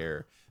the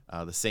air,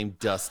 the same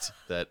dust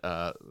that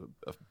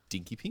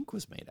Dinky Pink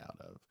was made out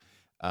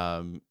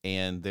of.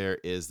 And there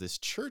is this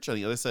church on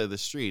the other side of the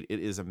street. It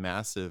is a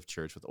massive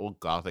church with old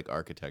Gothic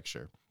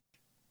architecture.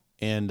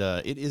 And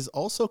it is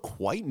also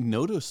quite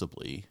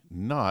noticeably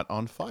not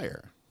on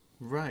fire.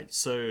 Right,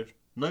 so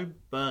no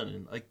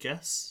burning. I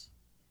guess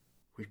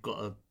we've got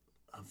a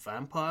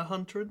vampire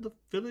hunter in the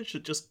village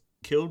that just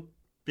killed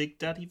Big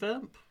Daddy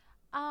Vamp?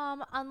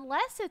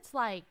 Unless it's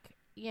like,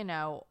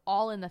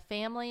 all in the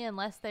family,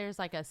 unless there's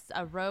like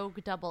a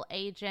rogue double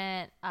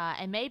agent,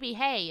 and maybe,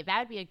 hey, that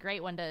would be a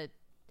great one to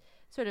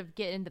sort of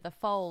get into the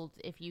fold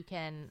if you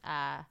can,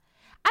 I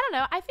don't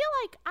know. I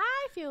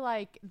feel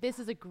like this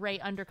is a great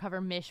undercover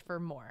mish for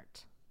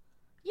Mort.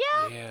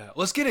 Yeah. Yeah.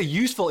 Let's get a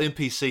useful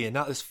NPC and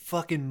not this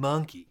fucking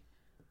monkey.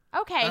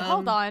 Okay,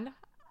 hold on.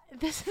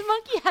 This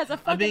monkey has a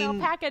fucking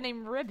mean, alpaca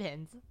named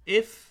Ribbons.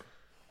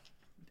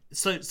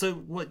 So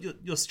what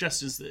you're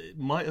suggesting is that it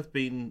might have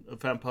been a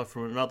vampire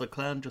from another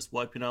clan just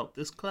wiping out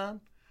this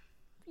clan?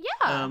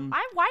 Yeah.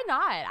 Why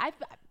not?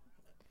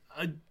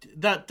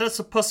 That's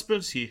a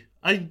possibility.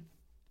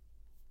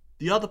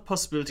 The other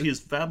possibility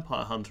is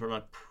vampire hunter, and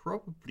I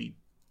probably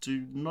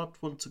do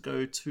not want to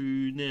go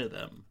too near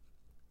them.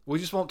 We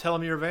just won't tell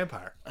them you're a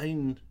vampire. I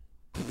mean,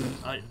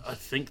 I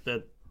think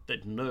that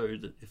they'd know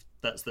that if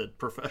that's their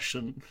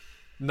profession.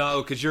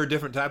 No, because you're a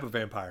different type of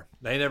vampire.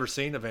 They ain't never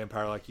seen a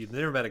vampire like you. They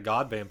never met a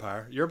god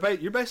vampire. You're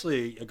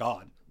basically a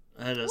god.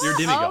 You're a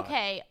demigod.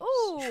 Okay.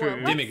 Ooh.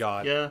 True.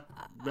 Demigod. Yeah.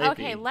 Maybe.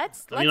 Okay,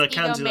 let's I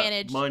ego do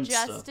manage mind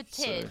just stuff, a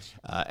tidge.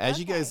 As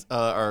you guys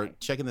are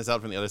checking this out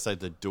from the other side,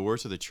 the door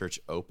to the church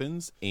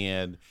opens,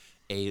 and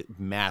a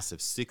massive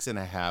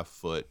 6.5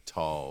 foot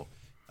tall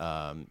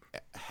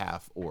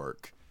half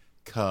orc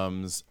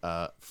comes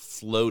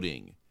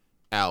floating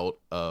out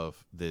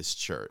of this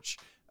church.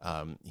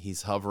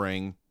 He's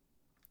hovering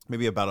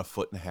maybe about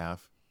 1.5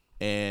 feet.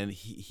 And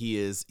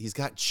he's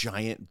got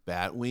giant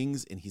bat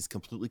wings, and he's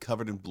completely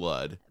covered in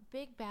blood.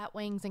 Big bat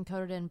wings and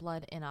coated in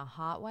blood in a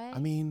hot way. I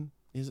mean,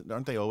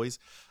 aren't they always?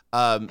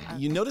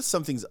 You notice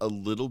something's a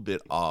little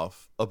bit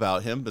off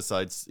about him,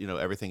 besides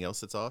everything else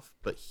that's off.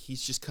 But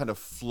he's just kind of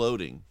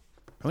floating.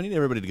 I need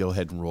everybody to go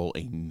ahead and roll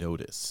a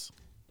notice.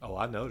 Oh,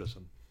 I notice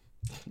him.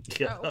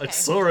 Yeah, Oh, okay. I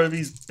saw him.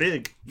 He's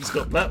big. He's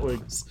got bat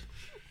wings.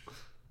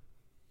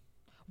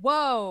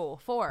 Whoa,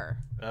 4.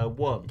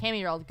 1.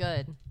 Cammy rolled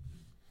good.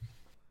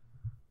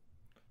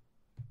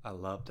 I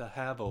love to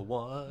have a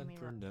 1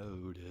 for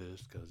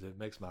notice because it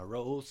makes my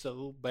roll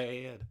so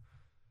bad.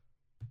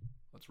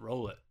 Let's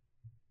roll it.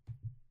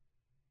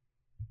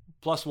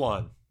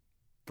 +1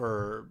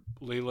 for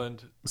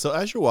Leland. So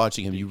as you're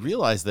watching him, you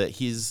realize that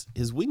his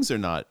wings are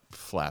not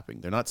flapping.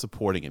 They're not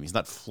supporting him. He's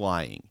not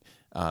flying.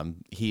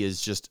 He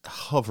is just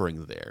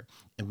hovering there.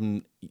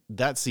 And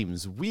that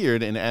seems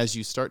weird. And as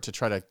you start to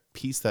try to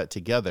piece that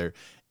together,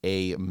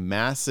 a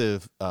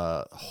massive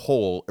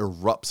hole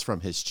erupts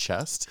from his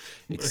chest,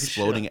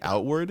 exploding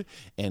outward,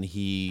 and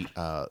he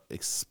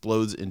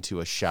explodes into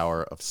a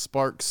shower of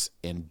sparks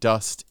and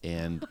dust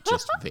and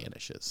just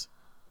vanishes.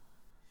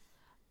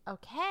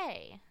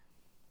 Okay.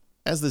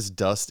 As this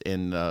dust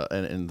and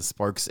the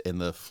sparks and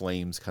the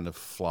flames kind of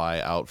fly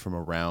out from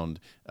around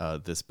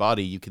this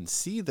body, you can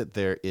see that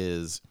there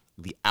is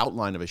the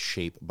outline of a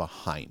shape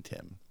behind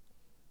him.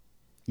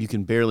 You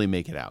can barely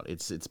make it out.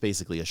 It's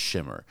basically a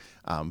shimmer.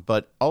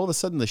 But all of a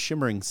sudden, the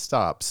shimmering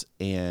stops,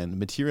 and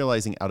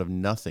materializing out of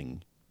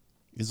nothing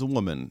is a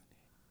woman.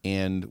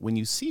 And when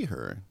you see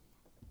her,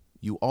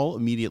 you all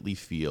immediately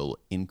feel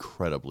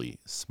incredibly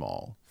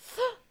small.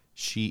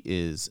 She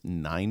is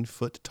 9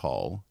 foot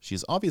tall.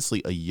 She's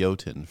obviously a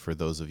Jotun for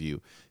those of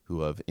you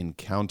who have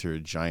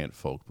encountered giant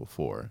folk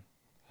before.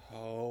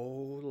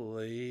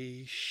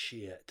 Holy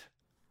shit.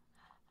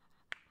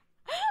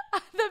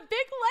 The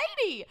big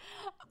lady.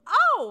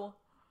 Oh.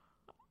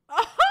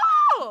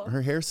 Oh.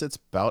 Her hair sits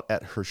about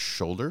at her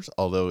shoulders,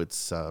 although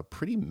it's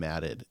pretty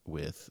matted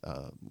with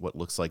what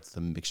looks like the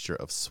mixture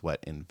of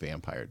sweat and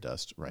vampire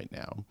dust right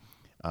now.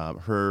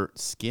 Her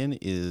skin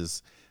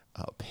is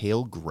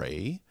pale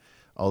gray,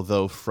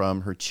 although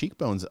from her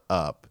cheekbones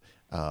up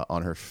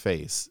on her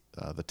face,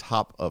 the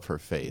top of her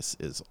face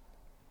is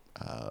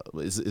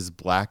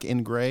black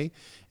and gray.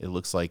 It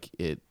looks like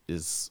it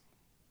is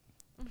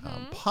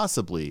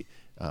possibly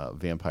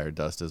vampire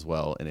dust as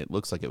well, and it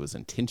looks like it was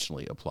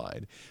intentionally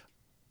applied.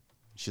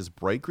 She has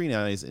bright green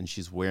eyes, and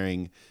she's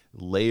wearing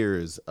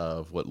layers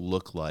of what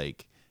look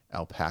like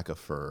alpaca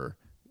fur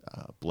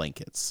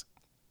blankets,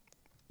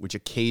 which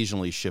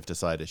occasionally shift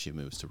aside as she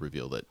moves to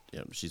reveal that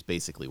she's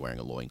basically wearing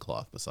a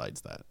loincloth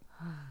besides that.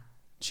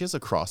 She has a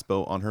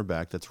crossbow on her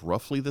back that's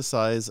roughly the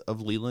size of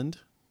Leland.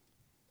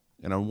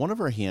 And on one of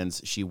her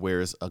hands, she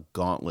wears a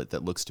gauntlet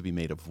that looks to be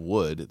made of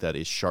wood that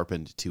is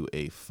sharpened to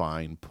a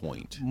fine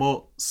point.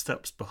 Mort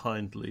steps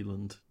behind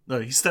Leland. No,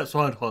 he steps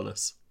behind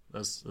Hollis.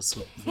 That's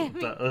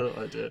that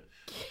idea.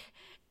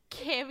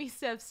 Cammy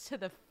steps to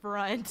the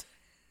front.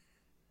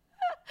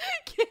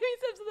 Cammy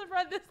steps to the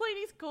front. This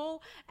lady's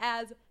cool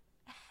as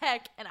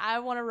heck, and I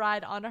want to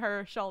ride on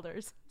her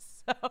shoulders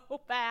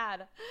so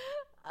bad.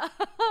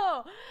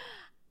 Oh,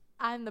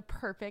 I'm the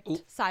perfect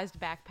sized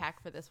backpack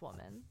for this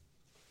woman.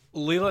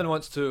 Leland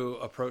wants to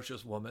approach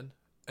this woman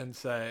and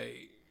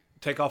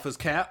take off his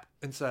cap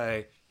and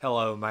say,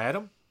 "Hello,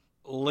 madam.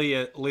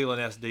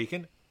 Leland S.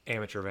 Deacon,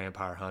 amateur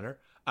vampire hunter.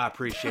 I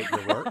appreciate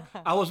your work.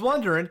 I was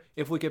wondering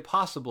if we could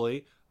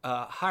possibly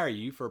hire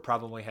you for a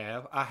problem we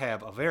have. I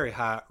have a very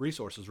high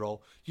resources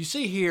role. You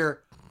see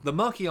here, the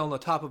monkey on the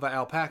top of an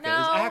alpaca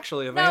is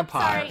actually a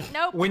vampire. Sorry,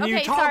 nope. When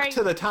you talk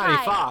to the tiny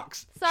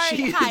fox,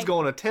 she is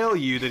going to tell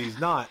you that he's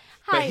not.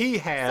 But he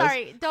has.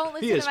 Sorry, don't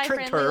listen he has to my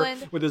tricked friend her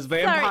Leland. with his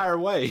vampire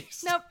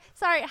ways. Nope.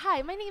 Sorry.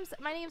 Hi, my name's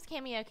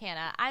Cammy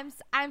O'Cana.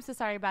 I'm so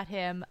sorry about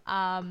him.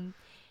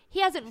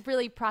 He hasn't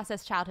really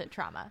processed childhood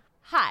trauma.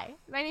 Hi,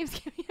 my name's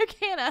Cammy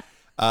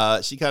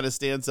O'Cana. She kind of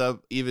stands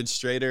up even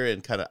straighter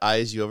and kind of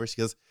eyes you over. She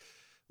goes,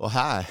 "Well,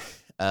 hi.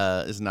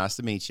 It's nice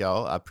to meet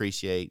y'all. I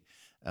appreciate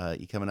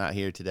you coming out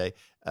here today.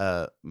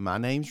 My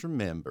name's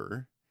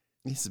Remember.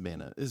 It's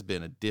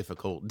been a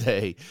difficult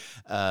day.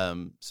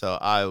 So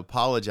I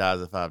apologize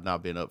if I've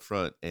not been up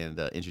front and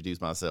introduced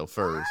myself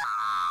first."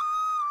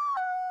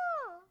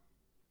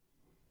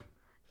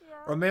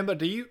 Remember,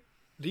 do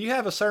you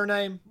have a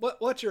surname?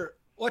 What's your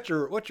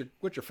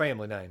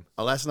family name?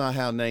 Well, that's not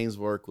how names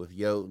work with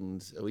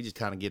Jotuns. We just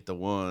kind of get the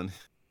one.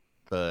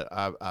 But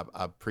I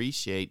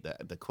appreciate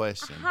the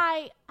question.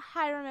 Hi,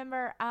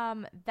 Remember.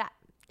 That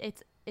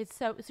it's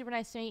so super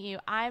nice to meet you.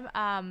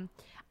 I'm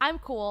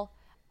cool.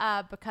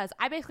 Because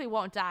I basically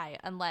won't die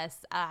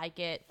unless I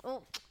get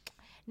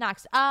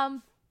knocked.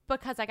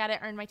 Because I gotta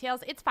earn my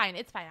tails. It's fine.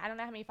 I don't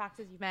know how many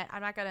foxes you've met.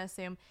 I'm not gonna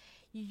assume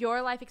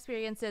your life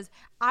experiences.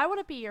 I want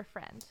to be your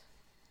friend.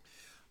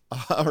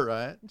 All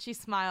right. She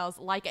smiles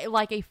like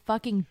a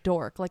fucking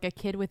dork, like a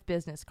kid with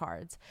business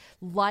cards.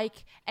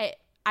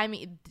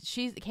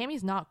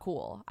 Cammy's not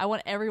cool. I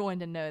want everyone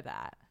to know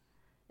that.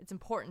 It's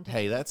important.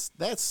 Hey, that's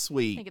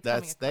sweet. think it's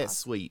coming That's across.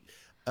 sweet.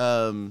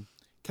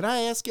 Can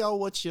I ask y'all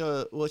what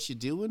you're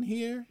doing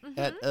here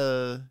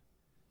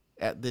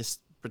at this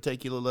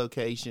particular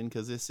location?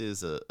 Because this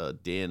is a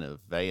den of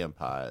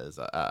vampires.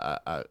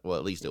 I well,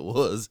 at least it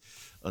was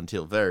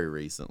until very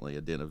recently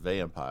a den of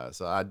vampires.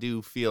 So I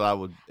do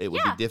feel it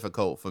would be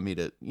difficult for me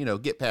to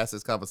get past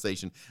this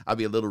conversation. I'd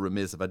be a little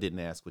remiss if I didn't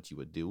ask what you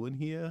were doing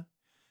here.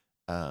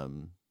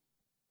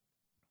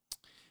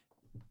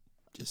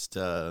 Just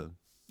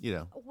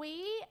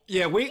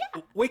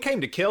we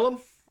came to kill them.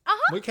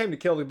 Uh-huh. We came to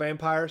kill the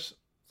vampires.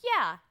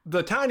 Yeah.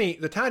 The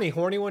tiny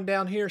horny one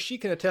down here, she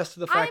can attest to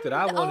the fact that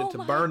I wanted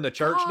to burn the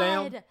church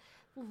down.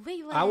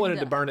 Leland. I wanted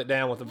to burn it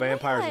down with the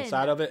vampires Leland.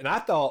 inside of it, and I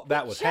thought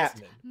that was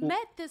happening. No,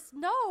 that's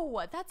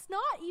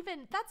not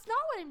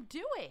what I'm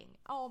doing.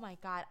 Oh my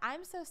God.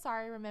 I'm so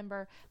sorry.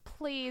 Remember,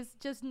 please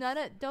just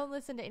don't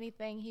listen to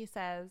anything he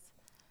says.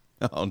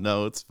 Oh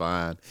no, it's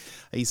fine.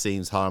 He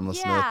seems harmless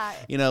Yeah.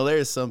 enough.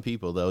 There's some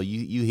people though.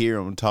 You hear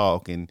them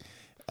talk, and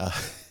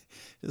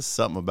there's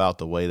something about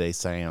the way they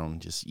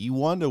sound. Just you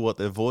wonder what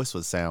their voice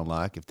would sound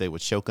like if they were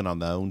choking on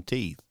their own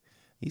teeth.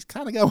 He's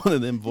kind of got one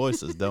of them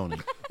voices, don't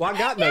he? Well, I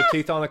got no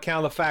teeth on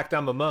account of the fact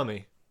I'm a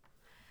mummy.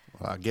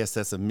 Well, I guess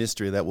that's a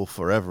mystery that will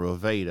forever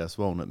evade us,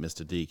 won't it,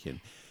 Mr.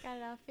 Deacon? Got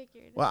it all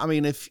figured. Well, I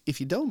mean, if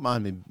you don't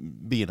mind me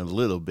being a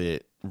little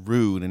bit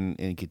rude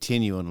and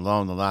continuing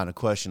along the line of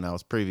question I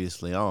was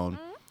previously on,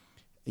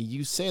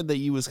 you said that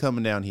you was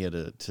coming down here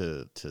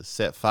to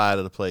set fire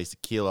to the place, to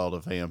kill all the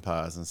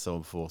vampires and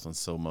so forth and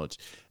so much.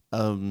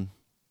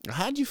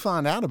 How'd you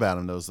find out about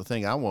them? That was the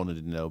thing I wanted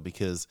to know,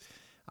 because,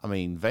 I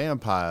mean,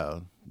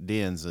 vampire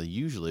dens are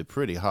usually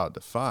pretty hard to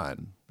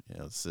find.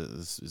 It's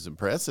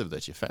impressive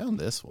that you found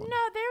this one. No,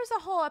 there's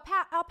a whole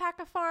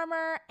alpaca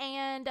farmer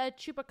and a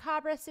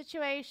chupacabra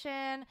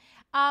situation.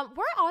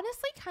 We're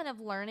honestly kind of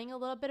learning a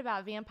little bit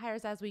about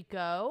vampires as we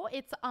go.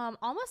 It's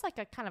almost like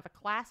a kind of a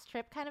class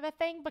trip kind of a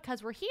thing,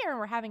 because we're here and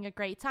we're having a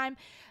great time.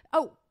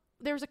 I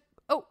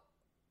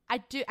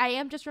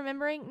am just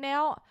remembering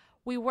now,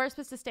 we were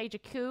supposed to stage a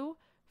coup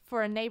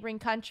for a neighboring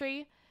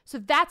country. So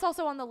that's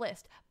also on the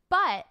list.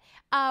 But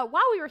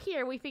while we were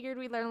here, we figured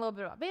we'd learn a little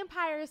bit about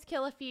vampires,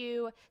 kill a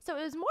few. So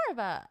it was more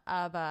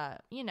of a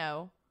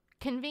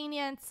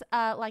convenience,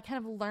 like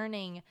kind of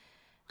learning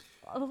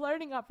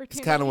opportunity.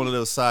 It's kind of one of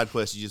those side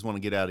quests you just want to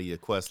get out of your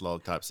quest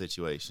log type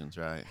situations,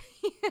 right?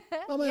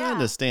 I mean, I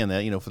understand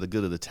that, for the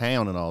good of the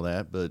town and all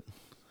that, but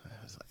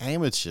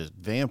amateur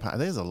vampire,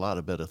 there's a lot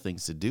of better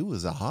things to do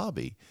as a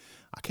hobby.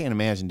 I can't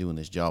imagine doing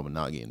this job and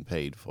not getting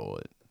paid for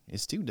it.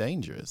 It's too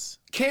dangerous.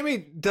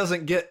 Cammy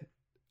doesn't get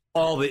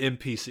all the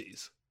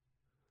NPCs.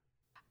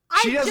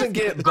 She doesn't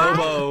get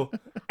Bobo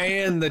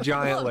and the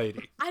giant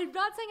lady. I'm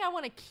not saying I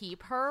want to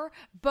keep her,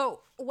 but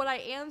what I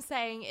am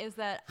saying is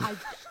that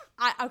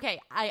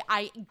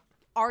I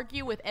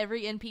argue with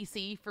every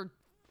NPC for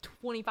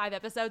 25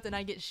 episodes and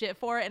I get shit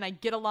for it, and I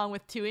get along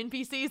with 2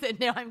 NPCs and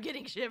now I'm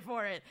getting shit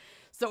for it.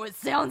 So it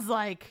sounds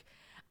like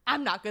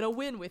I'm not going to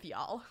win with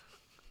y'all.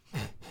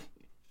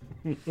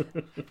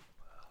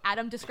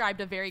 Adam described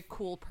a very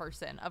cool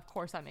person. Of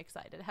course I'm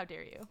excited. How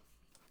dare you?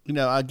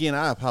 Again,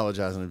 I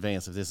apologize in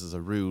advance if this is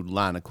a rude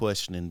line of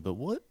questioning, but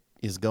what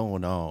is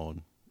going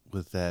on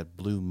with that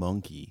blue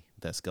monkey?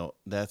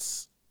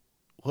 What's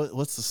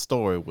the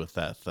story with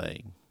that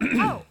thing?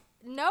 Oh,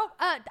 no,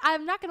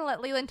 I'm not going to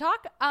let Leland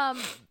talk,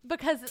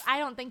 because I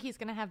don't think he's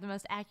going to have the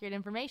most accurate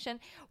information.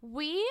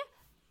 We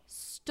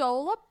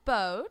stole a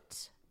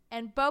boat,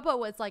 and Bobo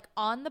was like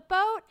on the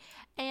boat,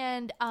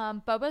 and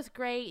Bobo's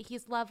great.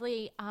 He's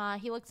lovely.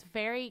 He looks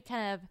very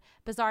kind of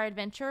bizarre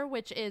adventure,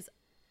 which is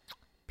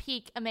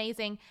peak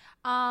amazing.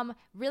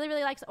 Really,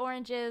 really likes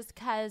oranges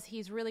because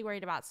he's really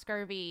worried about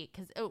scurvy,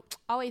 because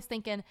always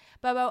thinking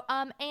Bobo.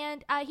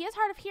 And he has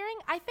hard of hearing,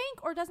 I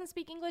think, or doesn't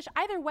speak English.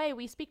 Either way,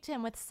 we speak to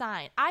him with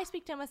sign. I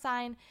speak to him with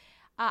sign.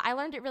 I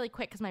learned it really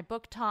quick because my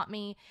book taught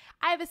me.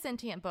 I have a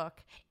sentient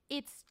book.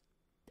 It's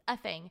a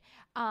thing.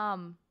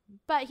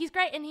 But he's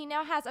great, and he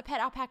now has a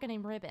pet alpaca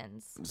named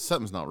Ribbons.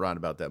 Something's not right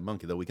about that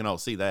monkey, though. We can all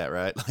see that,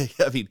 right?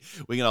 I mean,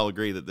 we can all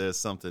agree that there's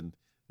something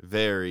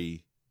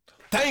very...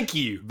 Thank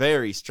you.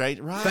 Very strange,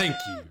 right? Thank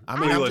you. I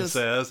mean, Leland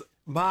says,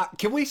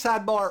 can we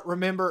sidebar?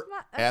 Remember?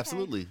 Okay.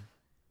 Absolutely.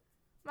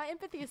 My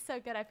empathy is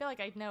so good. I feel like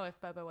I'd know if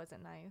Bobo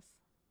wasn't nice.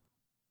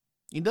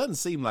 He doesn't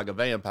seem like a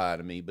vampire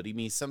to me, but he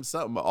means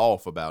something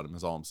off about him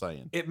is all I'm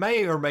saying. It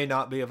may or may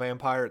not be a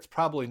vampire. It's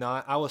probably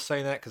not. I was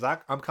saying that because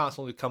I'm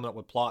constantly coming up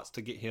with plots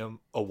to get him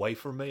away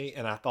from me,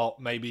 and I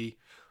thought maybe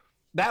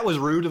that was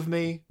rude of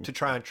me to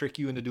try and trick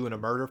you into doing a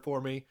murder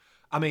for me.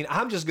 I mean,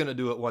 I'm just going to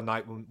do it one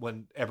night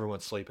when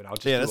everyone's sleeping. I'll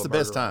just do that's a the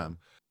best murder time.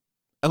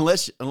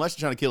 Unless you're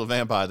trying to kill a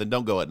vampire, then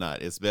don't go at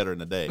night. It's better in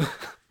the day.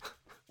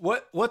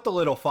 What the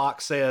little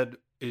fox said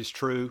is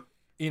true.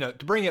 To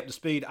bring you up to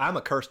speed, I'm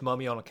a cursed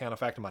mummy on account of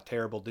the fact of my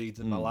terrible deeds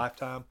in my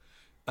lifetime.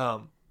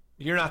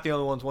 You're not the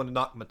only ones wanting to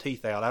knock my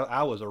teeth out.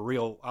 I was a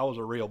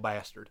real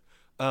bastard.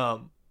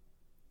 And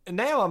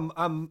now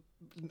I'm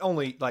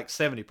only like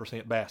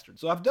 70% bastard.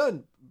 So I've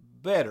done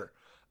better.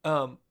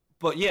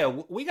 But yeah,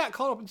 we got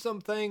caught up in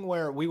something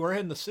where we were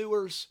in the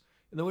sewers,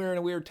 and then we were in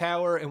a weird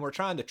tower, and we're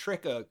trying to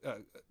trick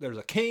there's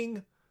a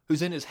king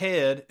who's in his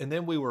head, and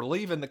then we were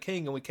leaving the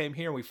king, and we came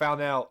here, and we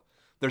found out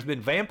there's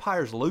been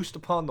vampires loosed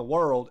upon the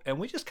world, and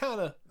we just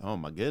kind of... Oh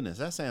my goodness,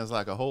 that sounds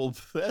like a whole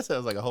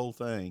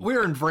thing.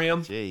 We're in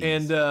Vrim, Jeez.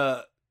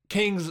 and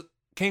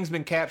King's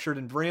been captured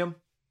in Vrim.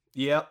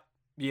 Yep.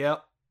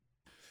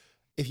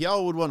 If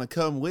y'all would want to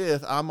come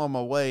with, I'm on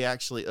my way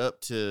actually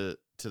up to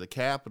the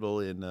capital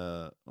in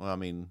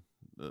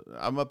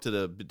I'm up to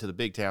the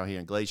big town here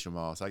in Glacier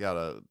Moss. I got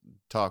to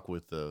talk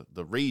with the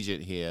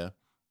regent here.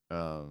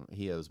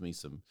 He owes me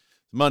some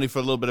money for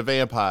a little bit of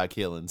vampire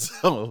killing.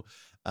 So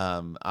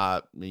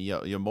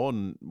you're more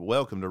than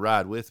welcome to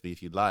ride with me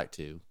if you'd like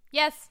to.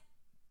 Yes,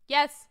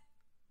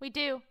 we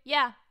do.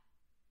 Yeah,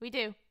 we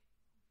do.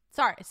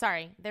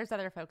 Sorry. There's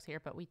other folks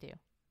here, but we do.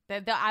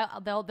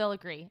 They'll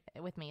agree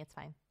with me. It's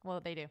fine. Well,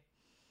 they do.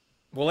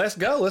 Well, let's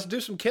go. Let's do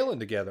some killing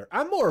together.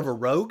 I'm more of a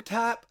rogue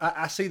type.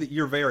 I see that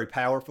you're very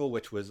powerful,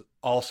 which was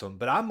awesome.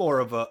 But I'm more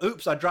of a,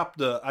 I dropped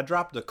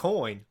the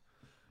coin,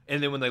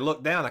 and then when they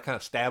look down, I kind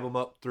of stab them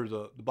up through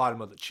the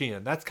bottom of the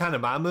chin. That's kind of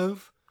my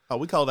move. Oh,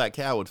 we call that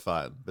coward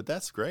fight, but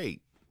that's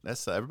great.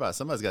 That's everybody.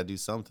 Somebody's got to do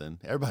something.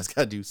 Everybody's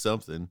got to do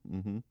something.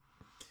 Mm-hmm.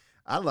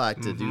 I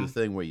like to do the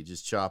thing where you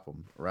just chop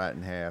them right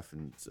in half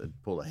and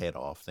pull a head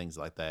off, things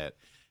like that.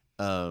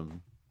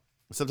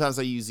 Sometimes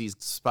I use these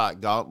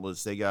spot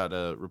gauntlets. They got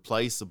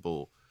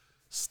replaceable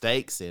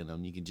stakes in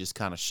them. You can just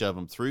kind of shove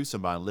them through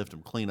somebody and lift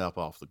them clean up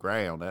off the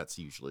ground. That's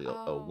usually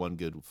a one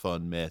good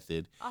fun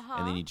method.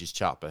 And then you just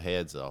chop the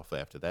heads off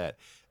after that.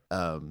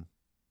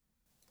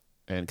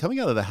 And coming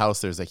out of the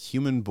house, there's a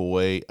human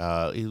boy.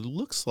 It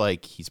looks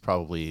like he's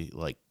probably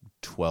like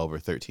 12 or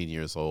 13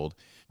 years old.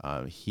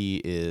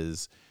 He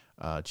is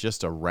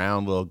just a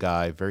round little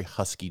guy, very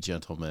husky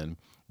gentleman,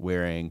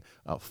 wearing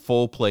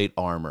full plate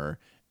armor.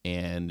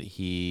 And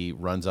he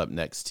runs up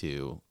next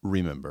to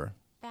Remember.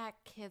 That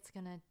kid's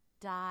gonna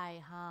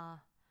die, huh?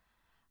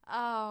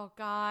 Oh,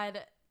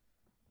 God.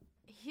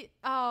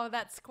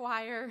 That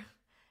squire.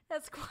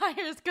 That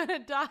squire's gonna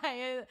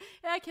die.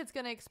 That kid's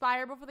gonna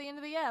expire before the end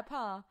of the ep,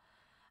 huh?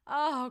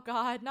 Oh,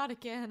 God, not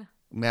again.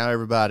 Now,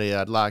 everybody,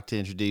 I'd like to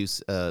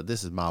introduce,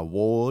 this is my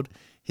ward.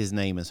 His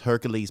name is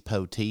Hercules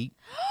Poteet.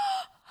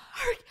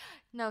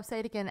 No, say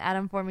it again,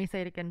 Adam, for me.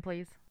 Say it again,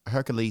 please.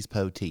 Hercules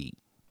Poteet.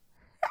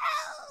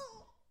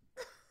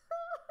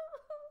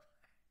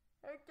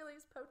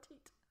 Hercules Poteet.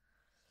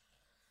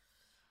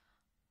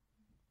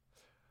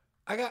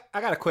 I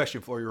got a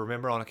question for you,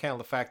 Remember, on account of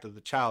the fact of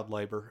the child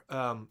labor.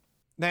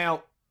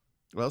 Now,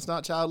 well, it's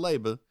not child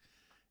labor.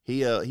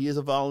 He is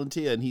a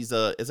volunteer, and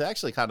it's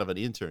actually kind of an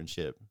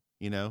internship.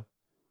 You know,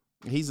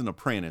 he's an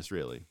apprentice,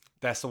 really.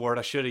 That's the word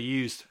I should have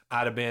used.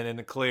 I'd have been in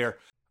the clear.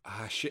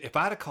 If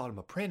I'd have called them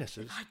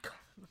apprentices.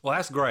 Well,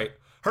 that's great.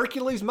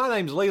 Hercules, my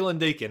name's Leland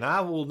Deacon.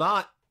 I will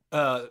not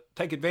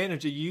take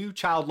advantage of you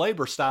child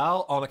labor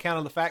style on account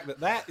of the fact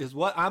that is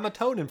what I'm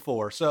atoning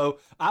for. So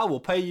I will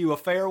pay you a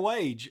fair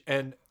wage,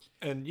 and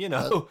you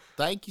know.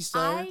 Thank you, sir.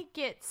 I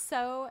get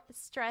so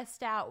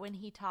stressed out when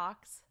he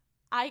talks.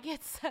 I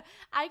get so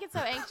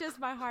anxious.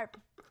 My heart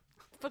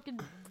fucking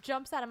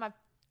jumps out of my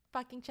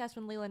fucking chest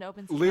when Leland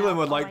opens his Leland mouth.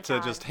 would Oh like my to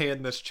God. just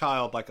hand this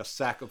child like a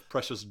sack of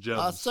precious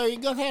gems. Sir,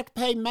 you're gonna have to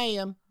pay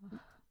ma'am.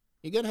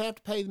 You're gonna have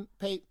to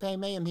pay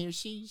ma'am here.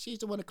 She's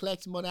the one that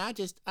collects the money.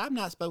 I'm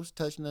not supposed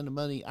to touch none of the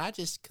money. I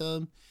just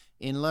come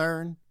and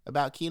learn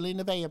about killing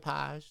the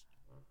vampires.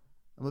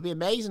 I'm gonna be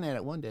amazing at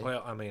it one day.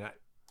 Well, I mean,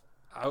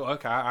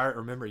 okay, I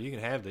remember you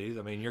can have these.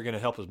 I mean, you're going to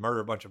help us murder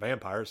a bunch of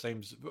vampires.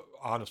 Seems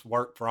honest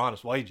work for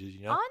honest wages,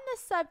 you know? On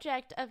the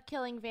subject of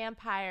killing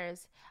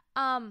vampires,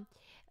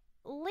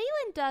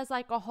 Leland does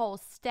like a whole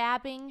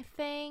stabbing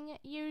thing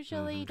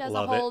usually. Does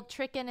Love a it. whole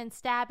tricking and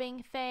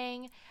stabbing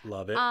thing.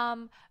 Love it.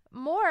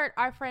 Mort,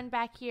 our friend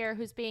back here,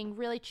 who's being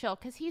really chill,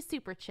 because he's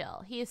super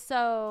chill. He is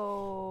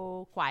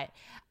so quiet.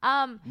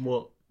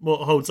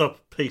 What holds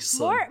up peace?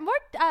 Son?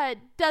 Mort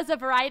does a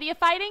variety of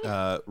fighting.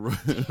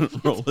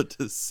 Roll a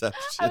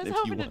deception I was if you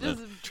hoping to want to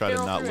just try to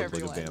barrel not through look like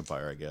everyone. a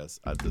vampire, I guess.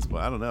 At this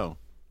point, I don't know.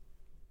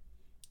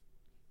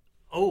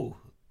 Oh,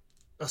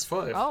 that's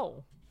 5.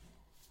 Oh,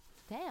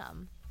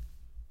 damn.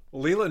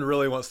 Leland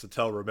really wants to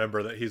tell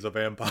Remember that he's a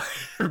vampire,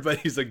 but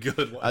he's a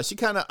good one. She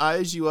kind of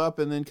eyes you up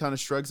and then kind of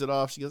shrugs it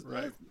off. She goes,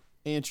 Right.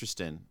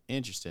 Interesting.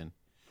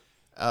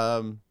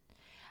 Yeah.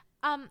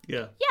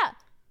 Yeah.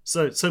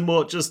 So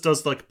Mort just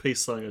does like a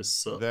peace sign as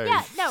such. Very,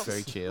 Yeah, no.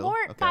 very chill.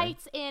 Mort Okay.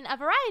 fights in a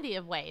variety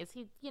of ways.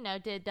 He,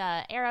 did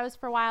arrows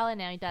for a while, and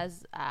now he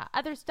does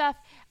other stuff.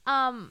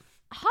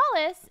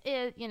 Hollis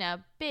is,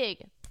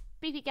 big,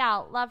 beefy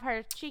gal. Love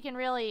her. She can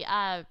really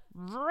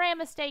ram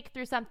a stake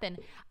through something.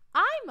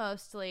 I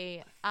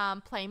mostly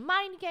play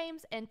mind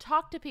games and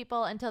talk to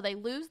people until they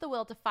lose the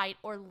will to fight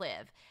or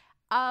live.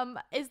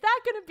 Is that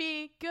going to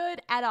be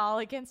good at all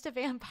against a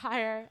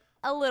vampire?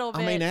 A little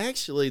bit. I mean,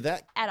 actually,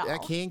 that At all.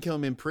 can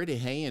come in pretty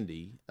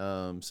handy.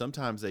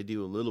 Sometimes they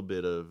do a little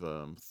bit of,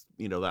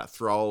 that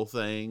thrall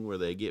thing where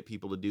they get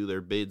people to do their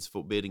biddings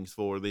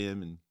for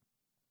them, and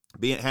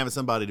having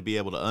somebody to be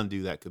able to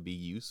undo that could be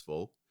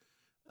useful.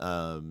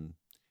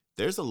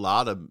 There's a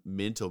lot of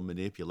mental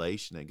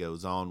manipulation that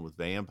goes on with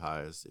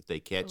vampires if they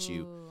catch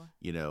Ooh.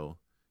 you,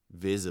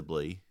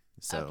 visibly.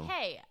 So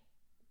Okay.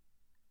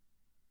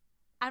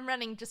 I'm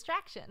running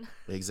distraction.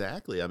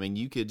 exactly. I mean,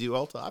 you could do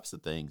all types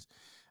of things.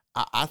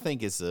 I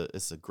think it's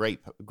a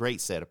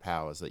great set of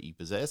powers that you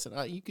possess,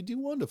 and you could do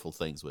wonderful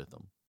things with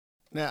them.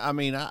 Now, I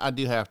mean, I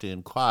do have to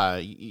inquire.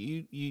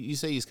 You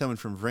say he's coming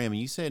from Vrim, and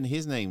you said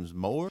his name's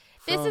Moore?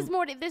 This is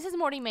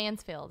Morty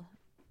Mansfield.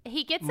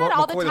 He gets Mort that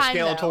all the McCoy, time, the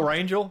Skeletor though.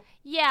 Angel.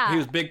 Yeah. He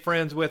was big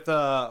friends with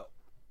This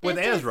is-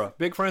 Ezra.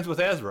 Big friends with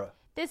Ezra.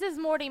 This is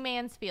Morty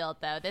Mansfield,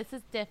 though. This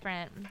is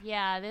different.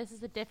 Yeah, this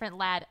is a different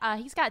lad.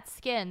 He's got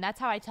skin. That's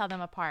how I tell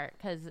them apart.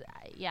 Because,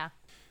 yeah.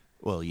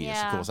 Well, yes,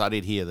 Yeah. of course. I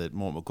did hear that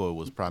Mort McCoy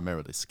was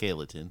primarily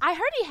skeleton. I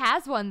heard he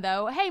has one,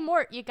 though. Hey,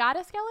 Mort, you got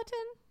a skeleton?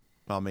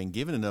 I mean,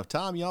 given enough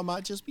time, y'all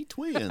might just be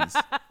twins.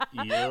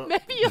 Yep.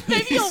 Maybe you'll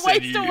said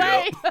waste yep.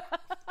 away.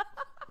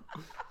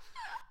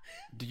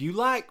 Do you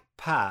like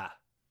pie?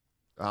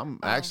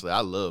 Actually,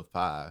 I love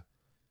pie.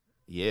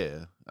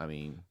 Yeah, I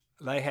mean,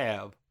 They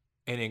have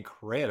an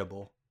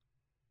incredible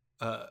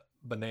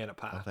banana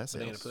pie. that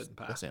banana sounds pudding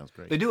pie. that sounds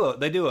great. They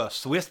do a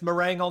Swiss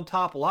meringue on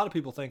top. A lot of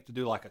people think to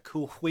do like a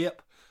Cool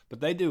Whip, but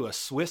they do a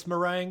Swiss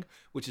meringue,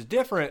 which is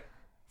different.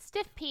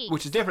 Stiff peak.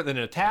 Which is different than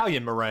an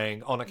Italian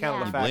meringue on account Yeah. of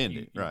the You fact blend you,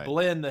 it, you right.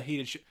 blend the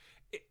heated.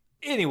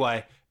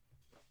 Anyway,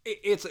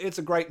 it's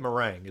a great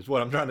meringue, is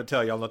what I'm trying to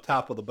tell you on the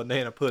top of the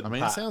banana pudding I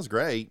mean, pie. it sounds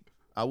great.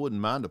 I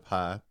wouldn't mind a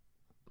pie.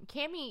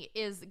 Cammy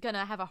is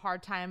gonna have a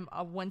hard time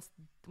once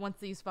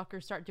these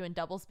fuckers start doing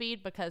double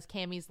speed, because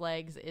Cammy's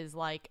legs is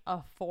like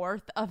a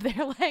fourth of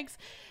their legs.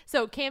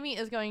 So Cammy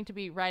is going to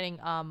be riding,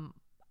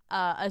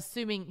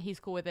 assuming he's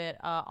cool with it,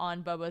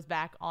 on Bobo's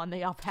back on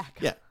the alpaca.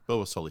 Yeah, Bo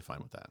was totally fine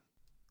with that.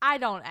 I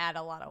don't add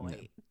a lot of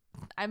weight.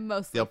 I'm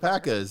mostly The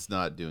alpaca is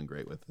not doing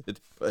great with it,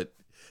 but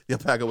the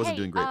alpaca wasn't Hey,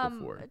 doing great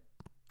before.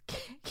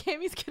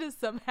 Cammy's gonna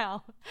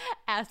somehow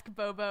ask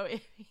Bobo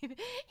if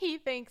he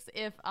thinks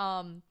if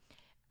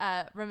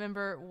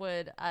Remember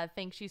would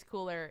think she's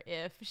cooler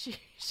if she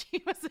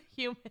was a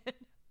human,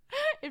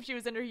 if she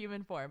was in her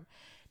human form.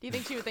 Do you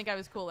think she would think I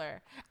was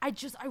cooler? I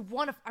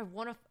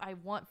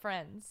want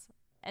friends,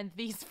 and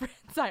these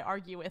friends I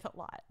argue with a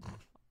lot.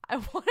 I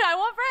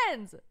want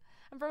friends.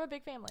 I'm from a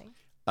big family.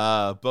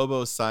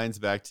 Bobo signs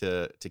back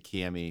to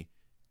Cammy.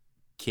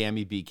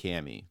 Cammy be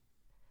Cammy.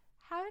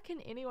 How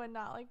can anyone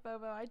not like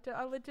Bobo?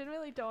 I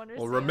legitimately don't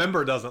understand. Well,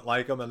 Remember doesn't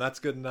like him, and that's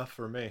good enough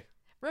for me.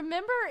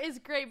 Remember is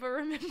great, but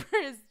Remember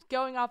is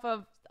going off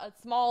of a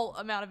small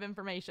amount of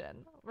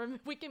information.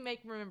 We can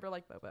make Remember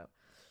like Bobo.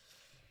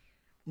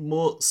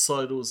 Mort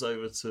sidles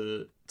over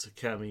to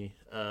Cammy.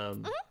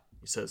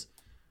 He says,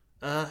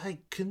 "Hey,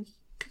 can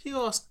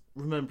you ask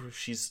Remember if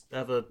she's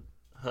ever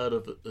heard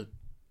of a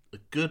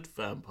good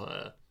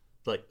vampire,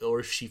 like, or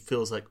if she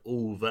feels like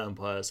all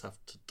vampires have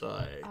to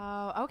die,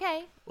 Oh,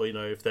 okay. or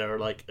if there are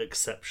like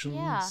exceptions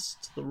Yeah.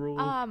 to the rule?"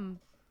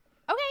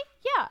 Okay,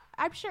 yeah,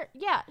 I'm sure.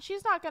 Yeah,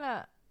 she's not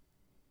gonna.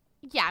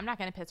 Yeah, I'm not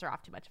gonna piss her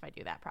off too much if I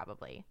do that.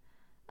 Probably.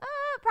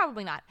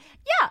 Probably not.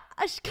 Yeah,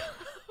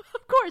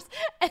 of course.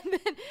 And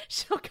then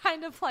she'll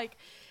kind of like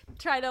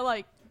try to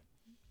like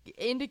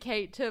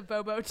indicate to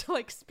Bobo to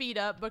like speed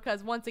up,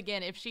 because once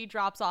again, if she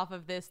drops off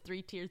of this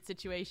 3-tiered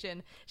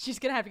situation, she's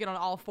gonna have to get on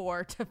all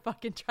four to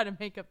fucking try to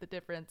make up the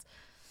difference.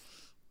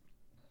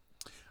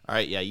 All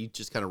right, yeah, you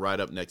just kind of ride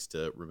up next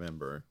to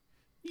Remember.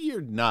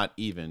 You're not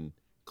even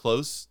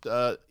close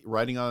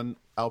riding on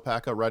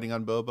alpaca, riding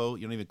on Bobo.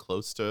 You're not even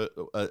close to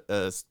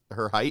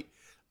her height,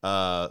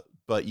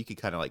 but you could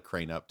kind of like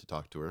crane up to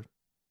talk to her.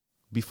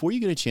 Before you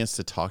get a chance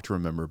to talk to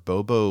Remember,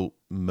 Bobo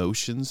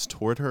motions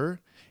toward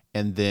her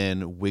and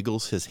then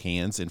wiggles his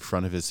hands in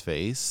front of his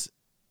face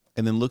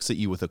and then looks at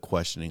you with a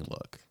questioning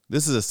look.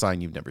 This is a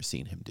sign you've never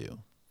seen him do.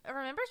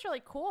 Remember's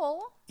really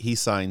cool. He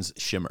signs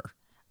Shimmer.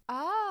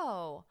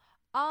 Oh,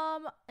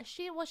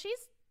 she's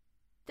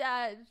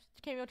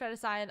Cammy will try to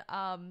sign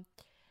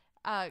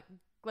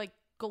like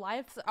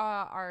Goliaths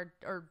are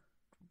or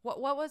what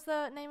was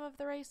the name of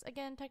the race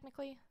again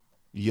technically?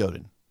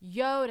 Jotun.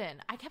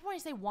 Jotun. I kept wanting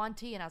to say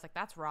Wanti, and I was like,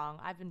 that's wrong.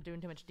 I've been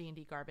doing too much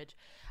D&D garbage.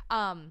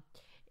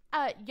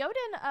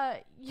 Jotun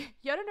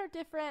are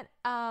different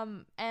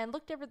and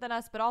look different than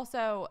us, but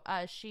also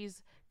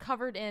she's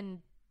covered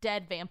in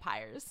dead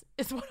vampires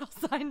is what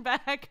I'll sign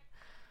back.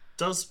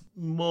 Does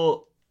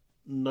Mort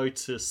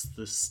notice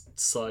this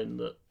sign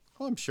that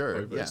Oh, I'm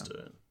sure. Bobo's Yeah.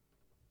 doing?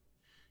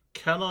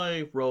 Can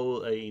I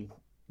roll a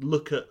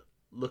look at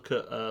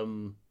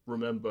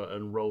Remember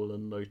and roll a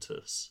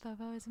notice?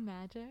 Bobo is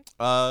magic.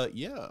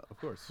 Yeah, of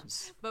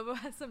course. Bobo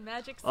has some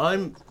magic.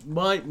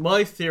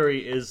 My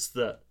theory is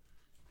that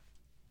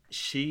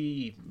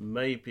she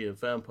may be a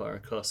vampire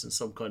and casting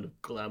some kind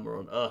of glamour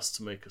on us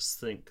to make us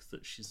think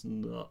that she's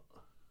not.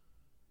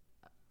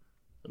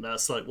 And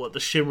that's like what the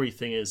shimmery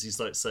thing is. He's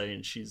like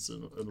saying she's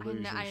an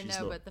illusion. I she's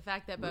know, not but the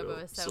fact that Bobo real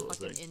is so sort of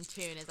fucking thing. in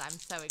tune is I'm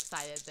so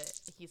excited that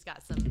he's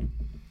got some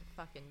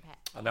fucking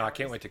I know. I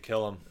can't wait to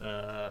kill him.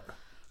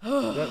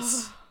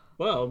 That's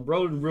Wow, I'm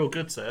rolling real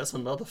good today. That's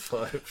another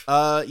 5.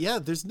 Yeah,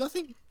 there's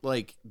nothing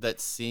like that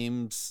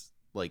seems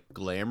like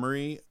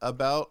glamory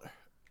about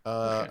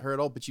her at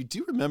all, but you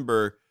do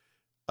remember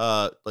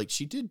like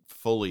she did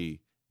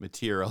fully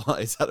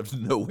materialize out of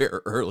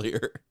nowhere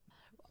earlier.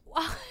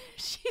 Well,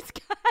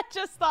 I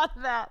just thought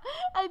of that.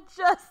 I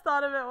just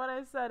thought of it when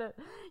I said it.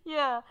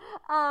 Yeah.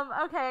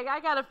 Okay, I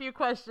got a few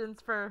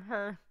questions for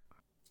her.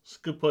 That's a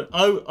good point.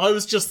 I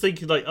was just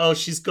thinking like, oh,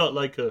 she's got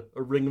like a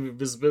ring of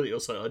invisibility or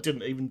something. I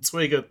didn't even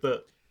twig at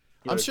that.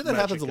 I'm sure that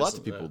happens a lot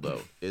to isn't people, there.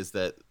 though, is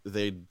that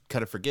they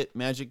kind of forget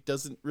magic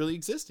doesn't really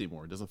exist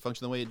anymore. It doesn't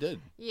function the way it did.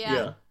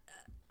 Yeah.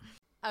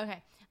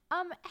 Okay.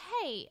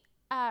 Hey,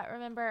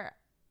 remember,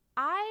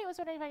 I was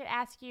wondering if I could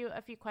ask you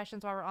a few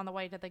questions while we're on the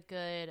way to the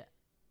good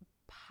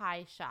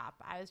pie shop.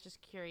 I was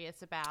just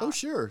curious about. Oh,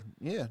 sure.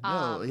 Yeah.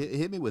 No,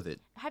 hit me with it.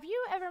 Have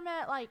you ever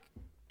met like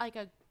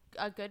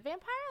a good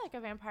vampire, like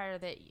a vampire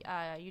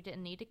that you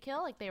didn't need to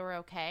kill, like they were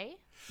okay?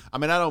 I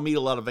mean, I don't meet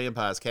a lot of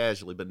vampires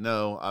casually, but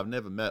no, I've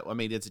never met. I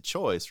mean, it's a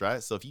choice,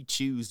 right? So if you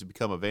choose to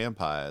become a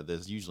vampire,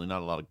 there's usually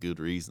not a lot of good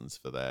reasons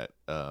for that.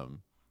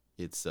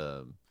 It's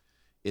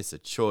a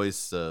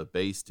choice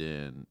based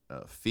in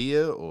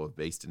fear or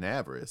based in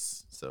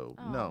avarice. So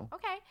no.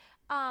 Okay.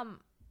 How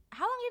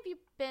long have you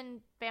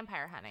been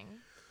vampire hunting?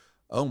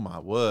 Oh my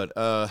word.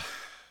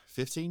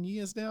 15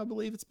 years now, I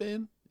believe it's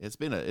been. It's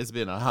been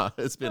a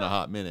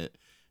hot minute.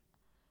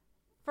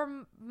 For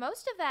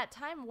most of that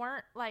time,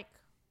 weren't like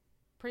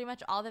pretty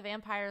much all the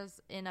vampires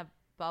in a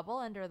bubble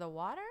under the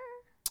water?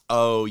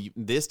 Oh,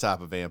 this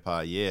type of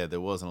vampire, yeah. There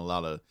wasn't a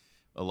lot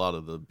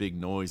of the big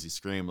noisy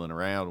scrambling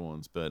around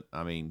ones, but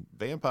I mean,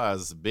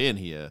 vampires have been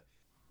here.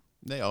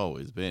 They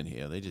always been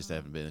here. They just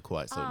haven't been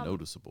quite so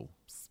noticeable.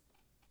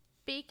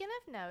 Speaking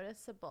of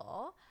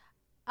noticeable,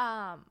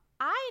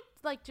 I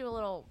like do a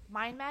little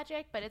mind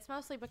magic, but it's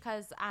mostly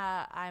because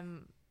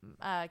I'm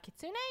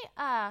Kitsune.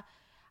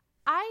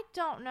 I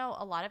don't know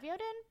a lot of Yoden,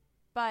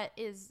 but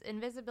is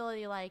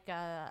invisibility like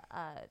a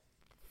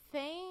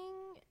thing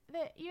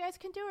that you guys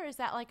can do, or is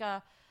that like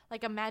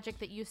a magic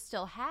that you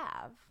still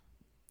have?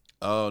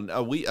 Oh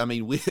no,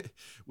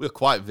 we're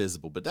quite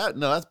visible, but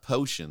that's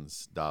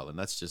potions, darling.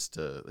 That's just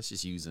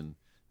using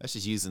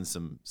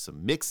some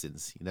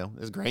mixins. You know,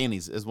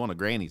 there's one of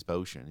Granny's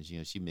potions. You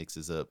know, she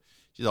mixes up.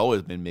 She's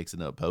always been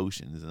mixing up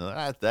potions. And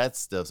that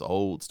stuff's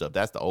old stuff.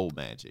 That's the old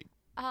magic.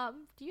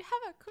 Do you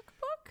have a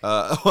cookbook?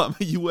 I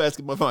mean, you were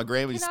asking about my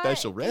grandma's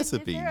special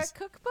recipes. Is there a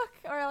cookbook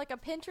or like a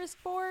Pinterest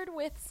board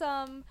with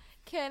some?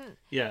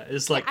 Yeah,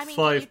 it's like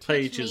 5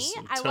 pages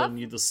telling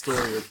you the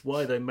story of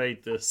why they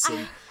made this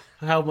and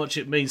how much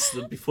it means to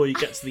them before you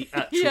get to the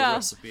actual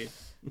recipe.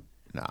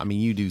 No, I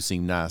mean, you do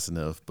seem nice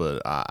enough,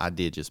 but I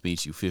did just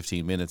meet you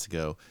 15 minutes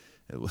ago.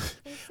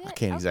 I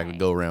can't exactly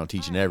go around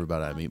teaching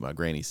everybody I meet my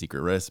granny's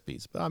secret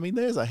recipes. But I mean,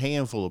 there's a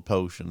handful of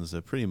potions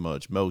that pretty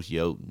much most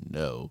Jotun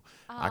know.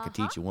 I could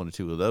teach you 1 or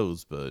 2 of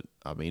those, but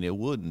I mean, it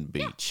wouldn't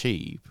be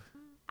cheap.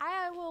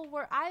 I will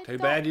work. Too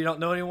bad you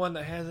don't know anyone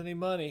that has any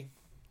money.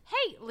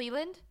 Hey,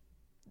 Leland.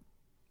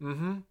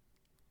 Mm-hmm.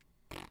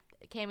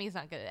 Cammy's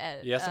not good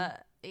at Yes.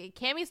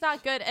 Cammy's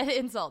not good at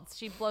insults.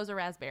 She blows a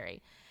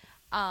raspberry.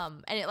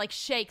 And it like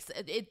shakes.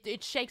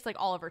 It shakes like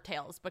all of her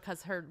tails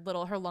because her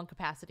lung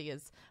capacity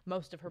is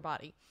most of her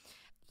body.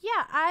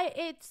 Yeah,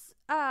 it's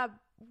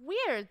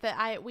weird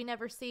that we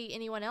never see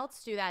anyone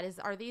else do that.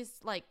 Are these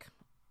like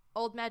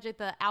old magic,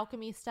 the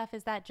alchemy stuff?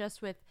 Is that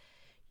just with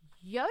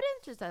Jotun?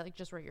 Is that like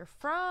just where you're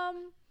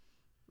from?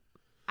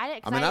 I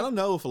don't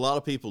know if a lot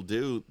of people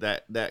do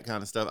that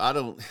kind of stuff. I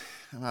don't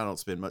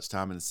spend much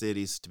time in the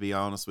cities, to be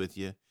honest with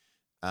you.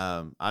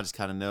 I just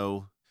kind of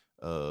know.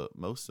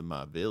 Most of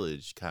my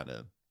village kind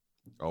of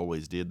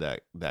always did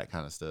that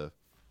kind of stuff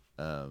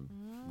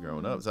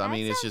growing up. So I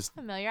mean, it's just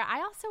familiar.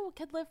 I also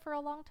could live for a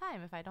long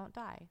time if I don't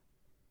die.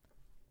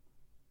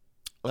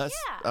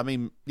 I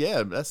mean,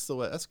 yeah, that's the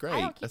way. That's great.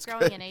 I don't keep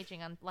growing and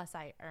aging unless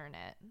I earn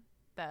it,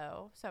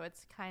 though. So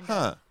it's kind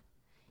of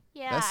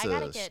I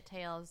gotta get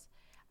tails,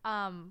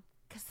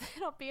 because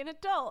then I'll be an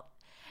adult.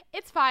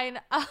 It's fine.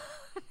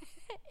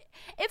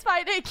 It's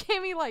fine.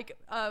 Cammy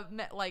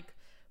like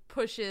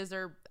pushes,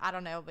 or I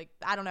don't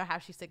know how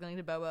she's signaling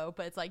to Bobo,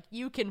 but it's like,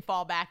 you can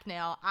fall back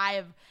now.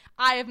 I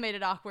have made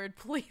it awkward.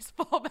 Please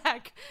fall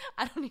back.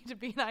 I don't need to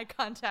be in eye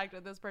contact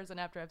with this person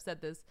after I've said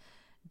this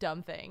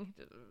dumb thing.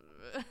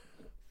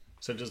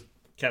 So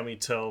can we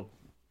tell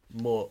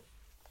Mort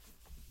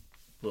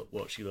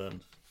what she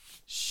learned?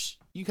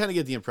 You kind of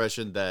get the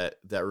impression that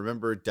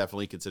Remember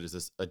definitely considers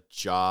this a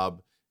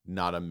job,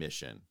 not a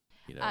mission.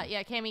 You know?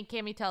 Yeah,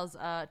 Cammy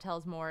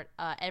tells Mort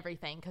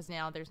everything, because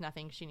now there's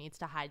nothing she needs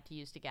to hide to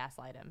use to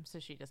gaslight him, so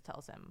she just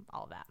tells him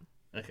all of that.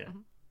 Okay. Mm-hmm.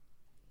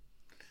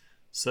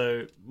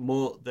 So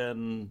Mort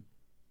then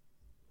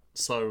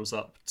sidles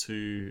up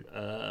to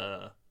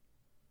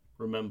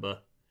Remember.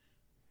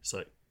 It's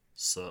like,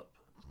 sup.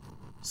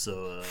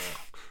 So,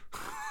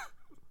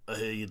 I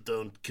hear you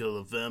don't kill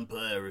a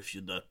vampire if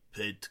you're not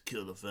paid to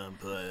kill a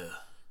vampire.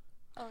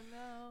 Oh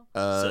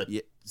no.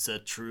 Is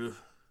that true?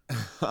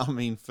 I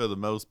mean, for the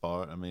most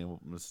part. I mean,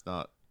 it's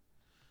not.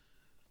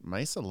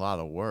 Mice a lot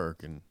of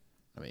work, and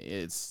I mean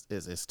it's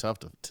tough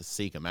to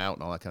seek them out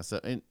and all that kind of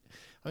stuff. And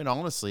I mean,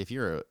 honestly, if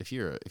you're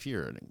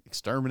an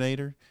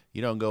exterminator,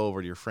 you don't go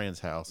over to your friend's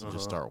house and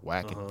just start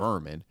whacking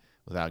vermin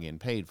without getting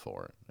paid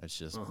for it. That's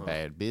just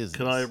bad business.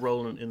 Can I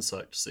roll an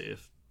insight to see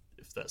if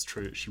that's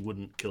true? She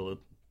wouldn't kill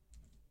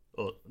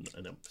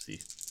an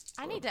empathy.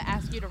 I need to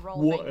ask you to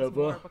roll things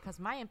more because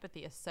my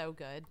empathy is so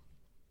good.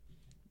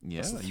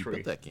 Yeah, you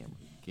put that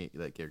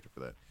character for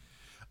that.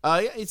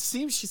 Yeah, it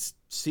seems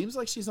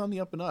like she's on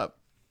the up and up.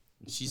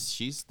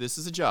 She's this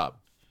is a job.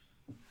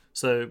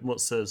 So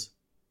Mort says,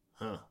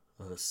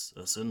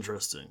 that's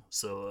interesting.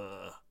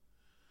 So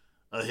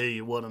I hear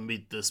you want to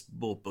meet this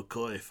Mort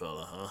McCoy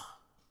fella, huh?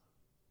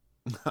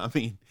 I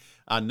mean,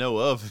 I know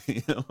of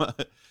him.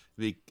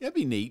 That'd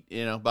be neat,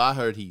 but I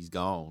heard he's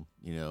gone.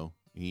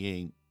 He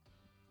ain't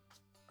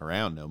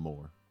around no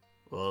more.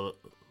 Well,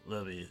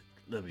 let me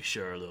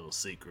share a little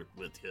secret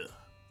with you.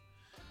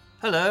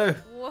 Hello,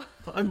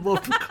 I'm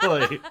Mort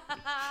McCoy.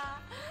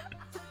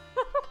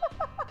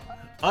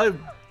 I'm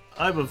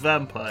a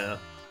vampire.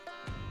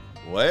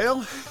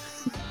 Well,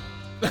 she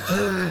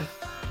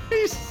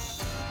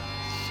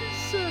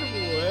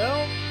said,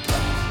 well.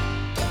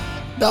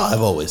 Now,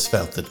 I've always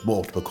felt that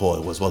Mort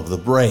McCoy was one of the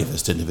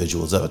bravest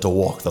individuals ever to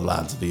walk the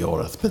lands of the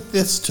Eorth, but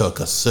this took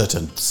a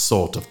certain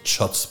sort of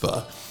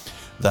chutzpah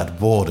that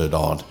bordered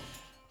on,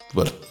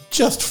 well,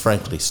 just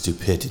frankly,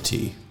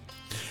 stupidity.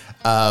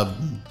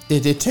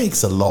 It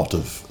takes a lot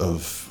of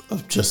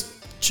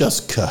just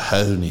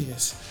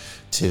cojones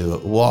to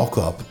walk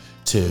up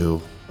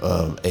to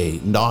a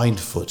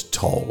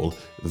 9-foot-tall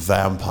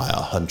vampire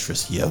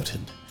huntress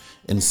Jotun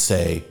and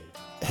say,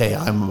 "Hey,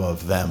 I'm a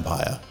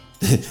vampire.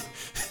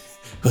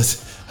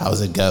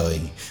 How's it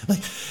going?"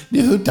 Like,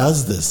 who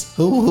does this?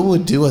 Who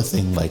would do a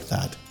thing like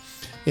that?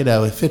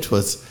 If it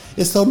was,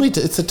 it's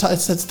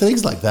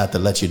things like that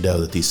let you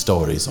know that these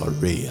stories are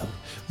real.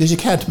 Because you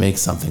can't make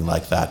something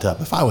like that up.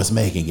 If I was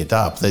making it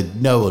up, then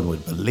no one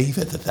would believe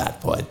it at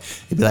that point.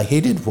 He'd be like, "He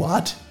did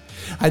what?"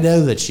 I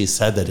know that she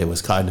said that it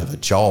was kind of a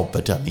job,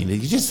 but I mean,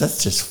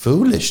 that's just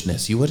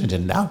foolishness. You wouldn't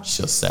announce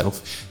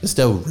yourself. There's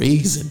no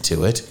reason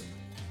to it.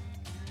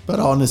 But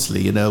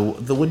honestly,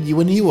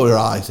 when you or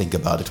I think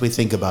about it, we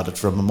think about it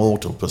from a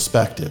mortal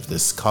perspective,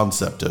 this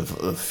concept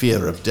of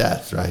fear of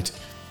death, right?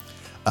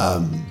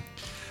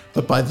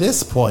 But by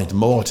this point,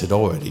 Mort had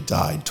already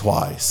died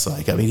twice.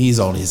 He's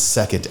on his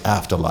second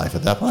afterlife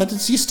at that point.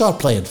 You start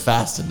playing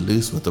fast and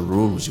loose with the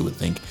rules, you would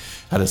think,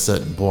 at a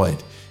certain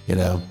point,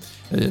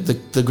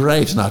 The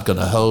grave's not going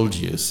to hold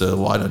you, so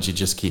why don't you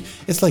just keep...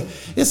 It's like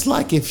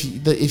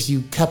if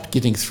you kept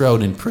getting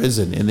thrown in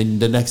prison and then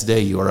the next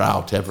day you were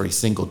out every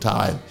single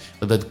time.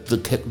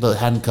 The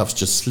handcuffs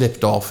just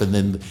slipped off and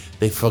then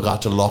they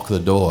forgot to lock the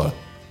door.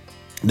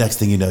 Next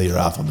thing you know, you're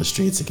out on the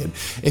streets again.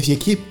 If you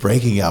keep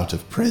breaking out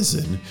of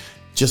prison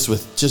just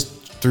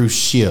through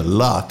sheer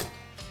luck,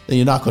 then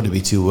you're not going to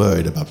be too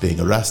worried about being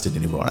arrested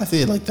anymore. I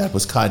feel like that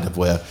was kind of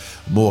where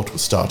Mort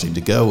was starting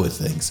to go with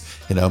things.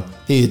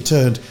 He had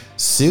turned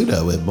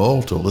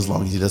pseudo-immortal as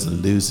long as he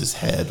doesn't lose his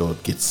head or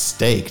get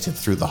staked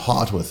through the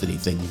heart with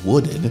anything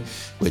wooden,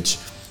 which,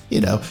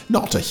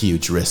 not a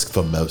huge risk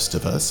for most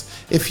of us.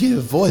 If you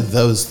avoid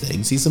those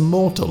things, he's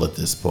immortal at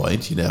this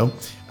point,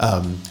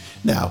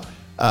 Now,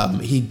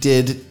 he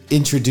did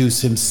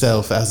introduce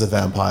himself as a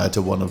vampire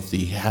to one of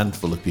the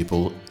handful of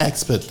people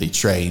expertly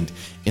trained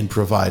in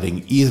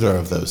providing either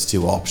of those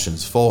two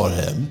options for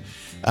him.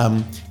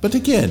 But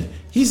again,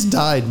 he's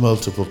died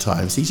multiple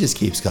times. He just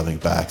keeps coming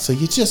back. So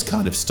you just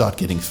kind of start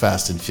getting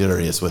fast and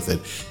furious with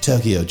it,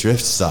 Tokyo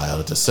Drift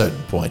style at a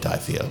certain point, I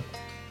feel.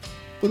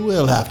 But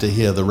we'll have to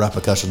hear the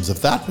repercussions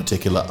of that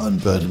particular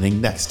unburdening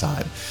next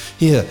time,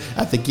 here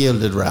at the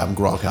Gilded Ram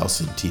Groghouse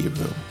and Tea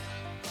Room.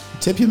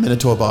 Tip your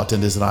Minotaur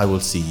bartenders, and I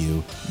will see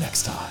you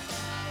next time.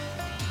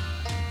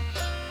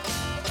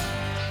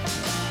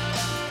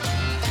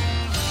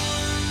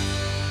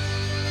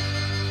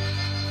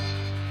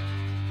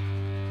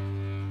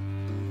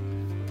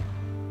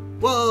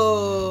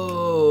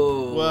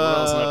 Whoa!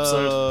 That was an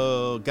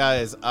episode.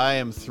 Guys, I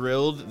am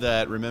thrilled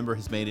that Remember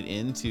has made it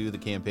into the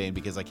campaign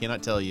because I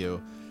cannot tell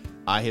you,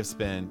 I have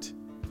spent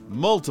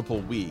multiple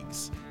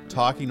weeks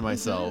talking to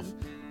myself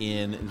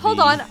in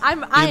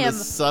I am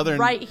southern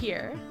right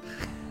here.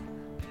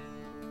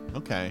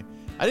 Okay.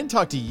 I didn't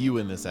talk to you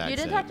in this accent. You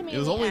didn't talk to me. It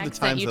was only the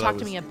times you that talked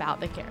to me about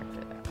the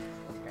character,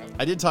 though. Right?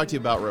 I did talk to you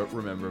about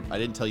Remember. I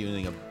didn't tell you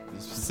anything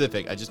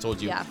specific. I just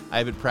told you I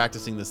have been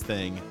practicing this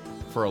thing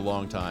for a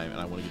long time, and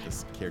I want to get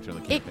this character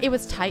on the campaign. It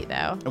was tight,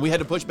 though. And we had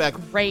to push back.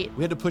 Great.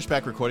 We had to push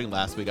back recording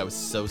last week. I was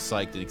so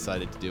psyched and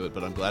excited to do it,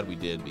 but I'm glad we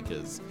did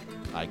because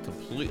I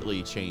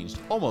completely changed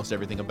almost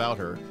everything about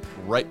her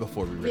right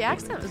before we recorded. The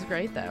accent was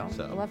great, though.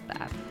 So, I love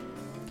that.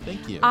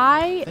 Thank you.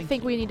 I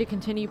think we need to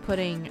continue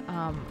putting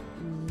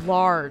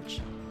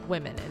large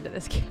women into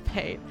this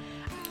campaign.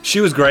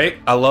 She was great.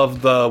 I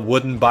love the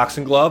wooden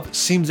boxing glove.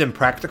 Seems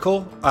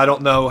impractical. I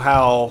don't know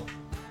how,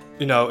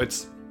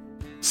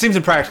 seems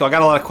impractical. I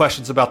got a lot of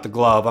questions about the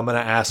glove. I'm going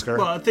to ask her.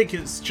 Well, I think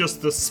it's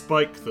just the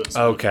spike that's...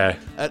 Okay.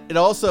 It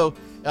also,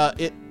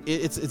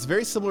 it's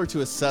very similar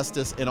to a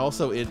cestus, and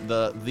also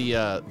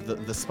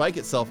the spike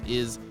itself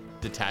is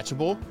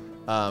detachable.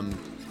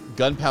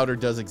 Gunpowder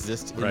does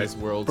exist in this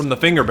world. From the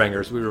finger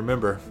bangers, we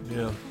remember.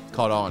 Yeah.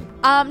 Caught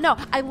on. No,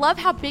 I love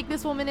how big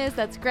this woman is.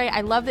 That's great.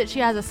 I love that she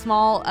has a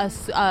small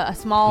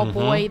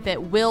boy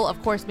that will, of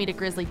course, meet a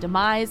grisly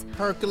demise.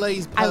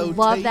 Hercules I potato.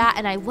 love that,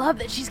 and I love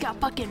that she's got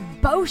fucking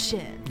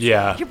potions.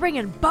 Yeah. You're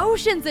bringing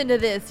potions into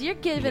this. You're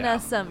giving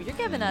us some. You're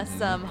giving us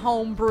some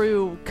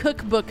homebrew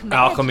cookbook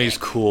magic. Alchemy's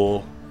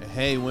cool.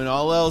 Hey, when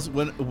all else I'm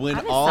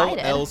all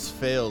excited. else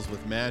fails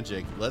with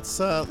magic, let's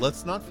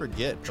not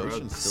forget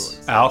potions still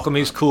exist.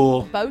 Alchemy's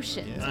cool.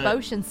 Potions. Yeah.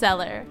 Potion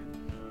seller.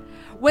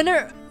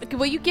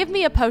 Will you give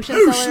me a potion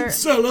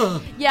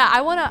seller? Yeah,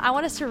 I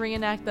want us to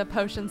reenact the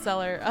potion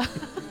seller.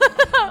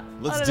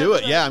 Let's do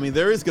it. Yeah, I mean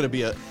there is going to be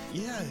you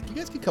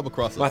guys can come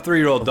across My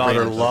 3-year-old daughter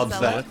random loves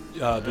seller.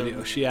 that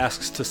video. She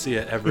asks to see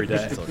it every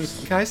day.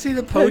 So- Can I see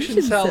the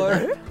potion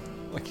seller?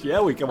 Like,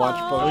 yeah, we can watch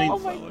potion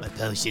seller. My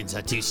potions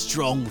are too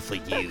strong for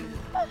you.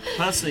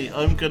 Personally,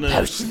 I'm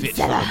gonna Fit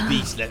for a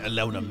beast, let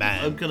alone a I'm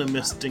man. gonna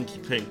miss Dinky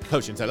Pink.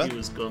 Potion seller. He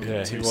was gone.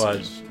 Yeah, too he soon.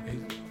 was.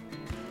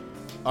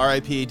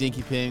 R.I.P.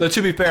 Dinky Pink. Though,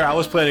 to be fair, I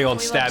was planning on We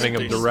love stabbing him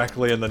Dinky.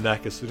 directly in the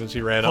neck as soon as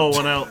he ran Pour up.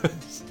 one out.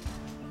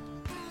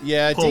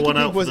 Yeah, Pull Dinky one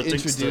out Pink for was the Dinkster.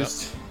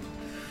 introduced.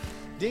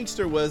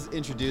 Dinkster was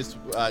introduced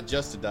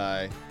just to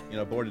die,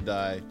 born to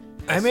die.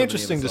 I'm So many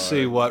interesting of to us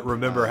see are. what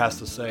Remember has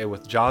to say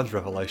with John's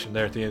revelation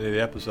there at the end of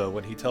the episode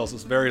when he tells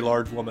this very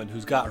large woman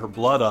who's got her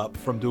blood up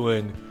from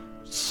doing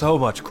so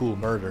much cool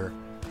murder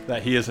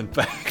that he is in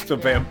fact a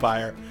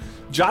vampire.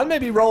 John may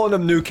be rolling a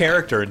new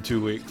character in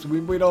 2 weeks.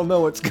 We don't know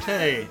what's going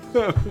Hey,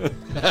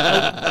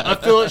 I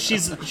feel like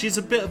she's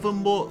a bit of a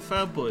Mort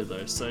fanboy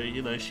though, so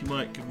she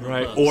might give him a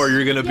right. buzz. Or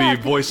you're gonna Yeah,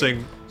 be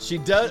voicing. She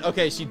does.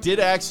 Okay, she did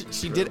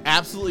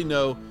absolutely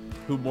know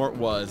who Mort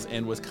was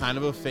and was kind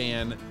of a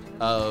fan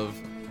of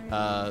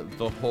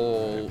the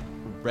whole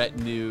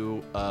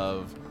retinue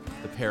of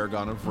the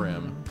Paragon of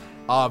Rim.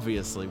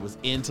 Obviously, was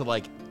into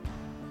like.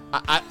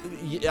 I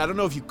don't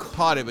know if you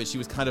caught it, but she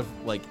was kind of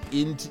like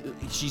into.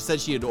 She said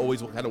she had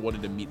always kind of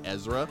wanted to meet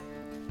Ezra.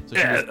 So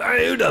she was,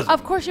 Who doesn't?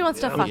 Of course she wants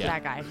to fuck yeah.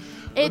 that guy.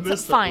 I miss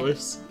It's that fine.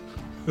 voice.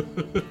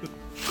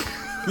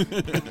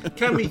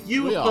 Cammy,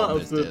 you We were all part of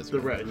missed the Ezra.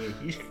 retinue.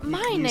 You can My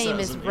use name that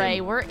as is an Ray.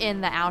 in. We're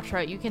in the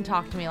outro. You can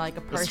talk to me like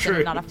a person true.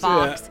 and not a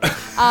fox.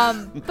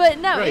 But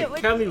no, Right, it would.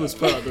 Cammy was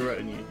part of the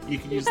retinue. You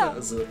can use that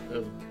as a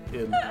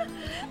in.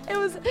 It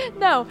was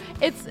no.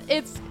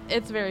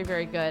 It's very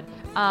very good.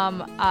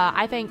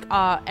 I think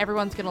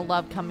everyone's gonna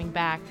love coming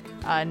back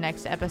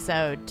next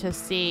episode to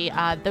see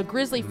the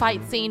grisly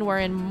fight scene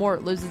wherein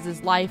Mort loses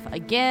his life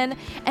again,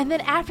 and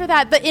then after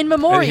that the in And he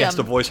memoriam. has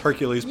to voice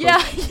Hercules.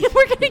 Yeah,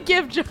 we're gonna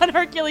give John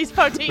Hercules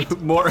Poteet.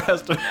 More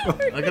has to.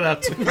 I'm gonna have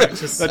to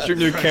practice. That's your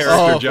new practice.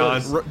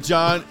 character,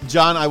 John.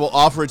 John, I will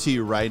offer it to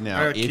you right now.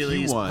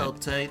 Hercules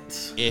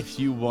If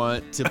you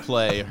want to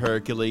play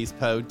Hercules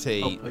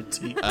Poteet,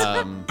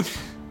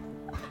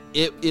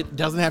 it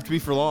doesn't have to be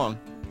for long.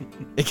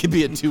 It could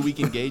be a 2-week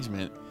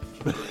engagement.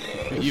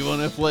 If you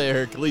want to play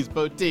Hercules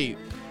Poteet,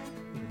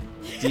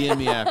 DM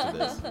me after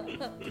this.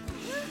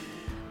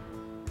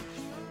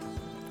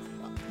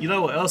 You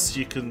know what else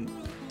you can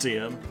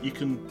DM? You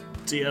can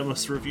DM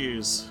us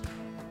reviews.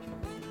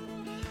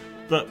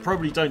 But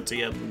probably don't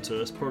DM them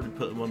to us. Probably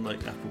put them on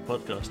like Apple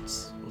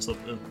Podcasts or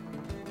something.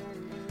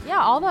 Yeah,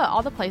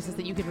 all the places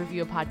that you could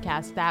review a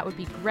podcast, that would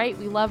be great.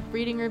 We love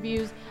reading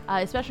reviews,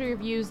 especially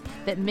reviews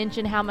that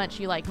mention how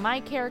much you like my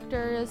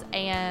characters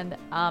and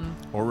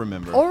Or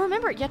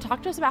remember. yeah,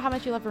 talk to us about how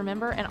much you love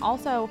Remember, and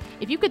also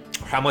if you could.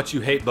 How much you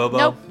hate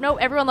Bobo? No,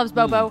 everyone loves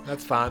Bobo.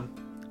 That's fine.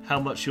 How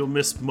much you'll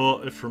miss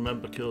Mort if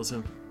Remember kills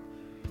him.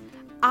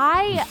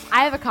 I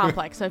have a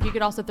complex, so if you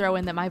could also throw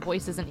in that my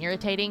voice isn't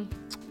irritating,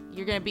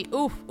 you're gonna be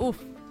oof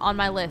on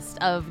my list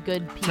of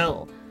good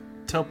people.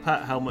 Tell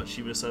Pat how much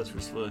you miss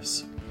Ezra's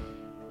voice.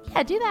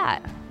 Yeah, do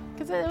that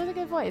because it was a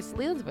good voice.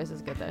 Leland's voice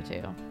is good though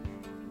too.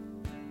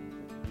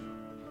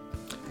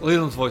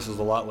 Leland's voice is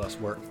a lot less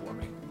work for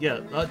me. Yeah,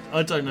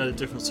 I don't know the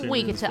difference between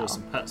We could Leland's voice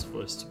tell. and Pat's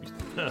voice, to be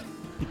fair.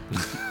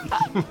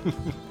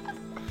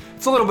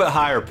 It's a little bit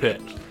higher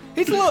pitched.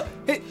 He's a little.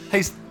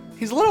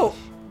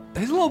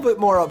 He's a little bit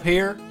more up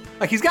here.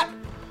 Like he's got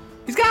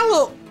a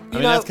little. I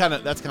mean, that's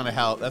kind of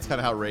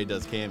how Ray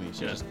does Cammy.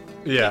 She just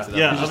Yeah. takes it up.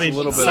 Yeah, He's I just a mean,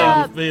 little bit same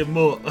up. with me and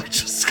Mort. I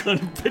just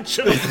kind of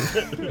picture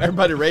it.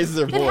 Everybody raises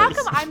their Then how voice.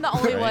 come I'm the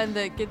only Right. one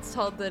that gets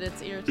told that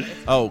it's irritating?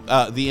 Oh,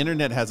 the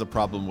internet has a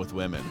problem with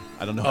women.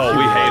 I don't know. Oh, if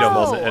we you hate them on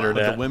Oh. the But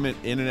internet.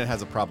 the internet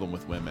has a problem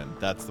with women.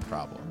 That's the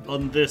problem.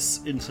 On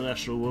this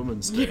International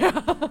Women's Day.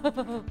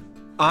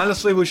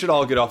 Honestly, we should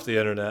all get off the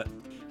internet.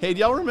 Hey, do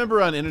y'all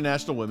remember on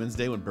International Women's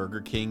Day when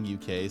Burger King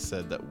UK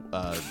said that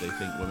they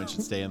think women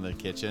should stay in the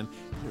kitchen?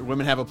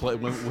 Women have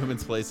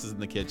women's places in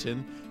the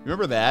kitchen.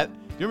 Remember that? Do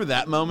you remember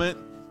that moment?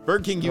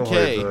 Burger King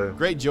UK, boy.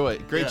 great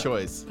Yeah.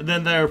 choice. And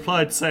then they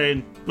replied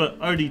saying, but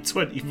only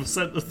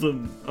 20% of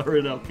them are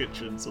in our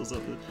kitchens or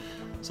something.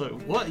 So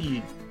what are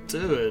you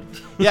doing?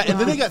 Yeah, and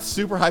then they got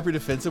super hyper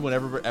defensive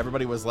whenever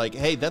everybody was like,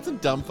 hey, that's a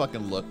dumb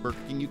fucking look, Burger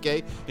King UK.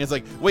 And it's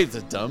like, wait, it's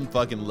a dumb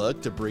fucking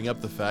look to bring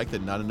up the fact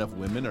that not enough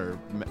women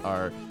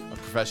are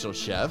professional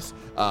chefs.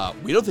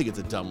 We don't think it's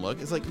a dumb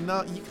look. It's like,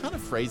 no, you kind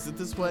of phrased it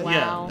this way.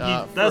 Wow.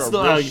 Yeah, for that's a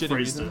not real how you shitty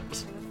phrased reason.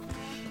 it.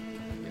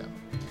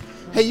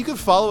 Hey, you can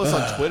follow us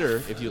on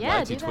Twitter if you'd Yeah,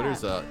 like to. do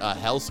Twitter's that. a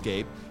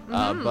hellscape,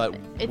 but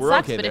It we're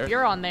sucks, okay but there. if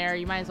you're on there,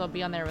 you might as well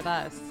be on there with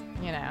us.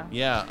 You know.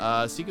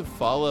 Yeah, so you can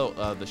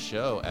follow the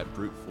show at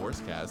Brute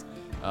Forcecast,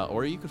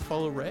 or you could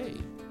follow Ray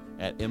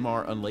at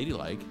MR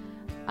Unladylike.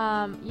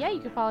 Yeah, you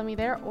could follow me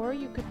there, or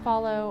you could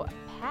follow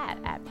Pat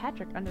at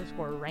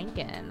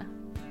Patrick_Rankin.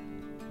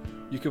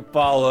 You can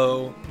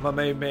follow my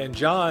main man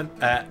John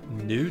at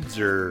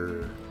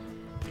Nudzer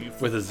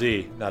with a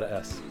Z, not a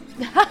S.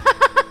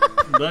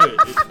 No,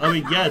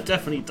 it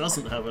definitely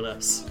doesn't have an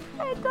S.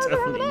 It does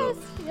Definitely have not.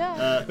 this.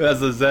 Yeah.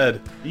 That's a Z.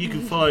 You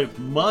can follow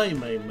my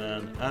main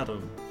man,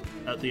 Adam,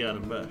 at the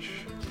Adam Bash.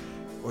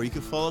 Or you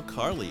can follow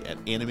Carly at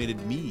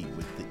Animated Me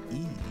with the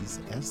E's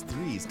as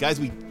 3s. Guys,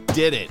 we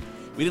did it.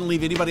 We didn't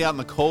leave anybody out in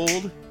the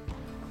cold.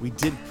 We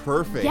did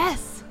perfect.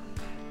 Yes.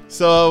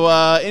 So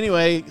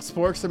anyway,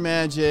 sporks are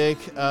magic,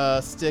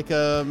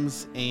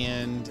 stickums,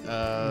 and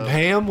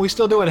Ham? We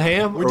still doing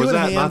ham? we're Or was doing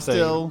that my ham thing?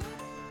 still.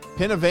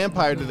 Pin a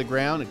vampire to the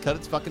ground and cut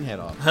its fucking head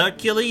off.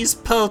 Hercules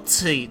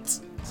Petite.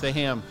 Say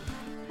ham.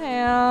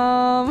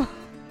 Ham.